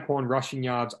Saquon rushing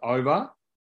yards over.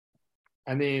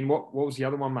 And then what was the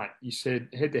other one, mate? You said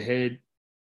head-to-head.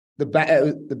 The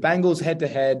Bengals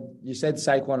head-to-head. You said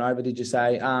Saquon over, did you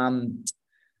say? I'm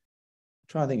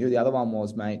trying to think who the other one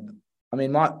was, mate. I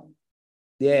mean,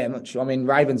 I'm not sure. I mean,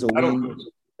 Ravens will win.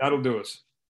 That'll do us.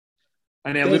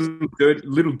 And our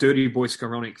little dirty boy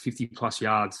Skowronek, 50+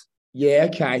 yards. Yeah,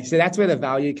 okay. So that's where the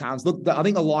value comes. Look, I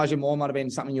think Elijah Moore might have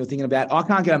been something you were thinking about. I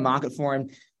can't get a market for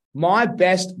him. My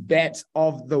best bet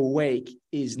of the week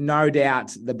is no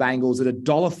doubt the Bengals at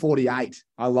 $1.48.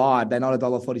 I lied. They're not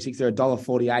 $1.46. They're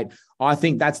 $1.48. I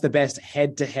think that's the best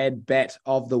head-to-head bet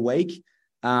of the week.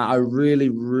 I really,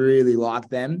 really like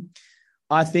them.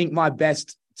 I think my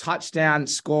best touchdown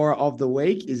scorer of the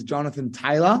week is Jonathan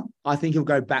Taylor. I think he'll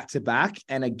go back-to-back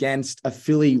and against a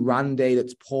Philly run D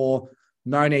that's poor.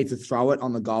 No need to throw it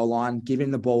on the goal line. Give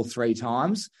him the ball 3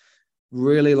 times.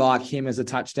 Really like him as a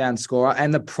touchdown scorer.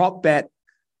 And the prop bet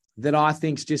that I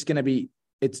think is just going to be,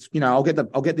 I'll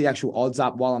get the actual odds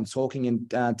up while I'm talking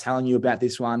and telling you about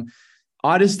this one.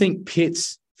 I just think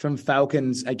Pitts from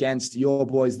Falcons against your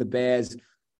boys, the Bears,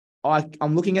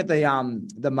 I'm looking at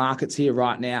the markets here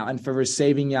right now, and for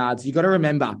receiving yards, you got to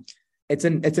remember it's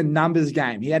a numbers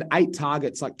game. He had 8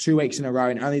 targets like 2 weeks in a row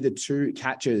and only the 2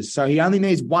 catches. So he only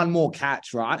needs one more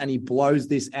catch, right? And he blows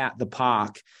this out the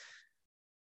park.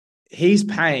 He's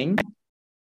paying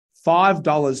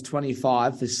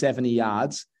 $5.25 for 70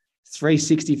 yards,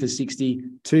 $3.60 for 60,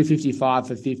 $2.55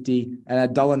 for 50,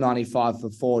 and $1.95 for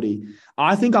 40.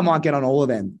 I think I might get on all of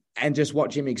them and just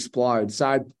watch him explode.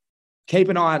 So keep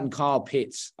an eye on Kyle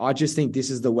Pitts. I just think this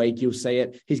is the week you'll see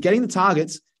it. He's getting the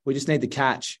targets. We just need the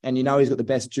catch. And you know he's got the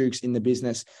best jukes in the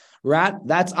business. Rat,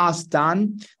 that's us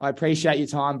done. I appreciate your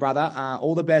time, brother.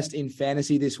 All the best in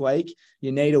fantasy this week.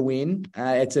 You need a win.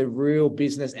 It's a real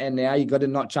business end now. You got to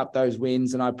notch up those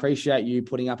wins. And I appreciate you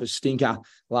putting up a stinker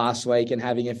last week and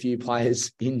having a few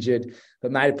players injured.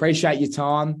 But, mate, appreciate your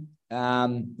time.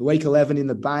 Week 11 in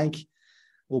the bank.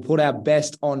 We'll put our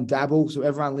best on Dabble. So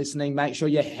everyone listening, make sure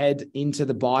you head into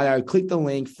the bio, click the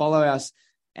link, follow us,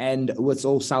 and let's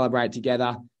all celebrate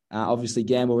together. Obviously,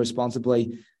 gamble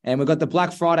responsibly. And we've got the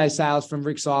Black Friday sales from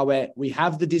Rick's Eyewear. We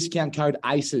have the discount code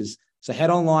ACES. So head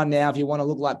online now if you want to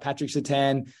look like Patrick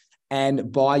Surtain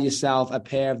and buy yourself a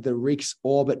pair of the Rick's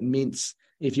Orbit mints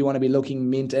if you want to be looking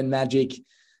mint and magic.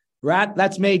 Rat,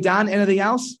 that's me done. Anything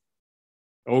else?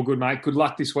 All good, mate. Good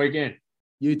luck this weekend.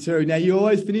 You too. Now, you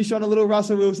always finish on a little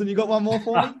Russell Wilson. You got one more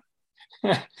for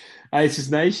me? Aces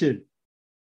Nation.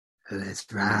 Let's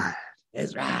ride.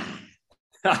 Let's ride.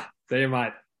 See you,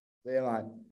 mate. See you, mate.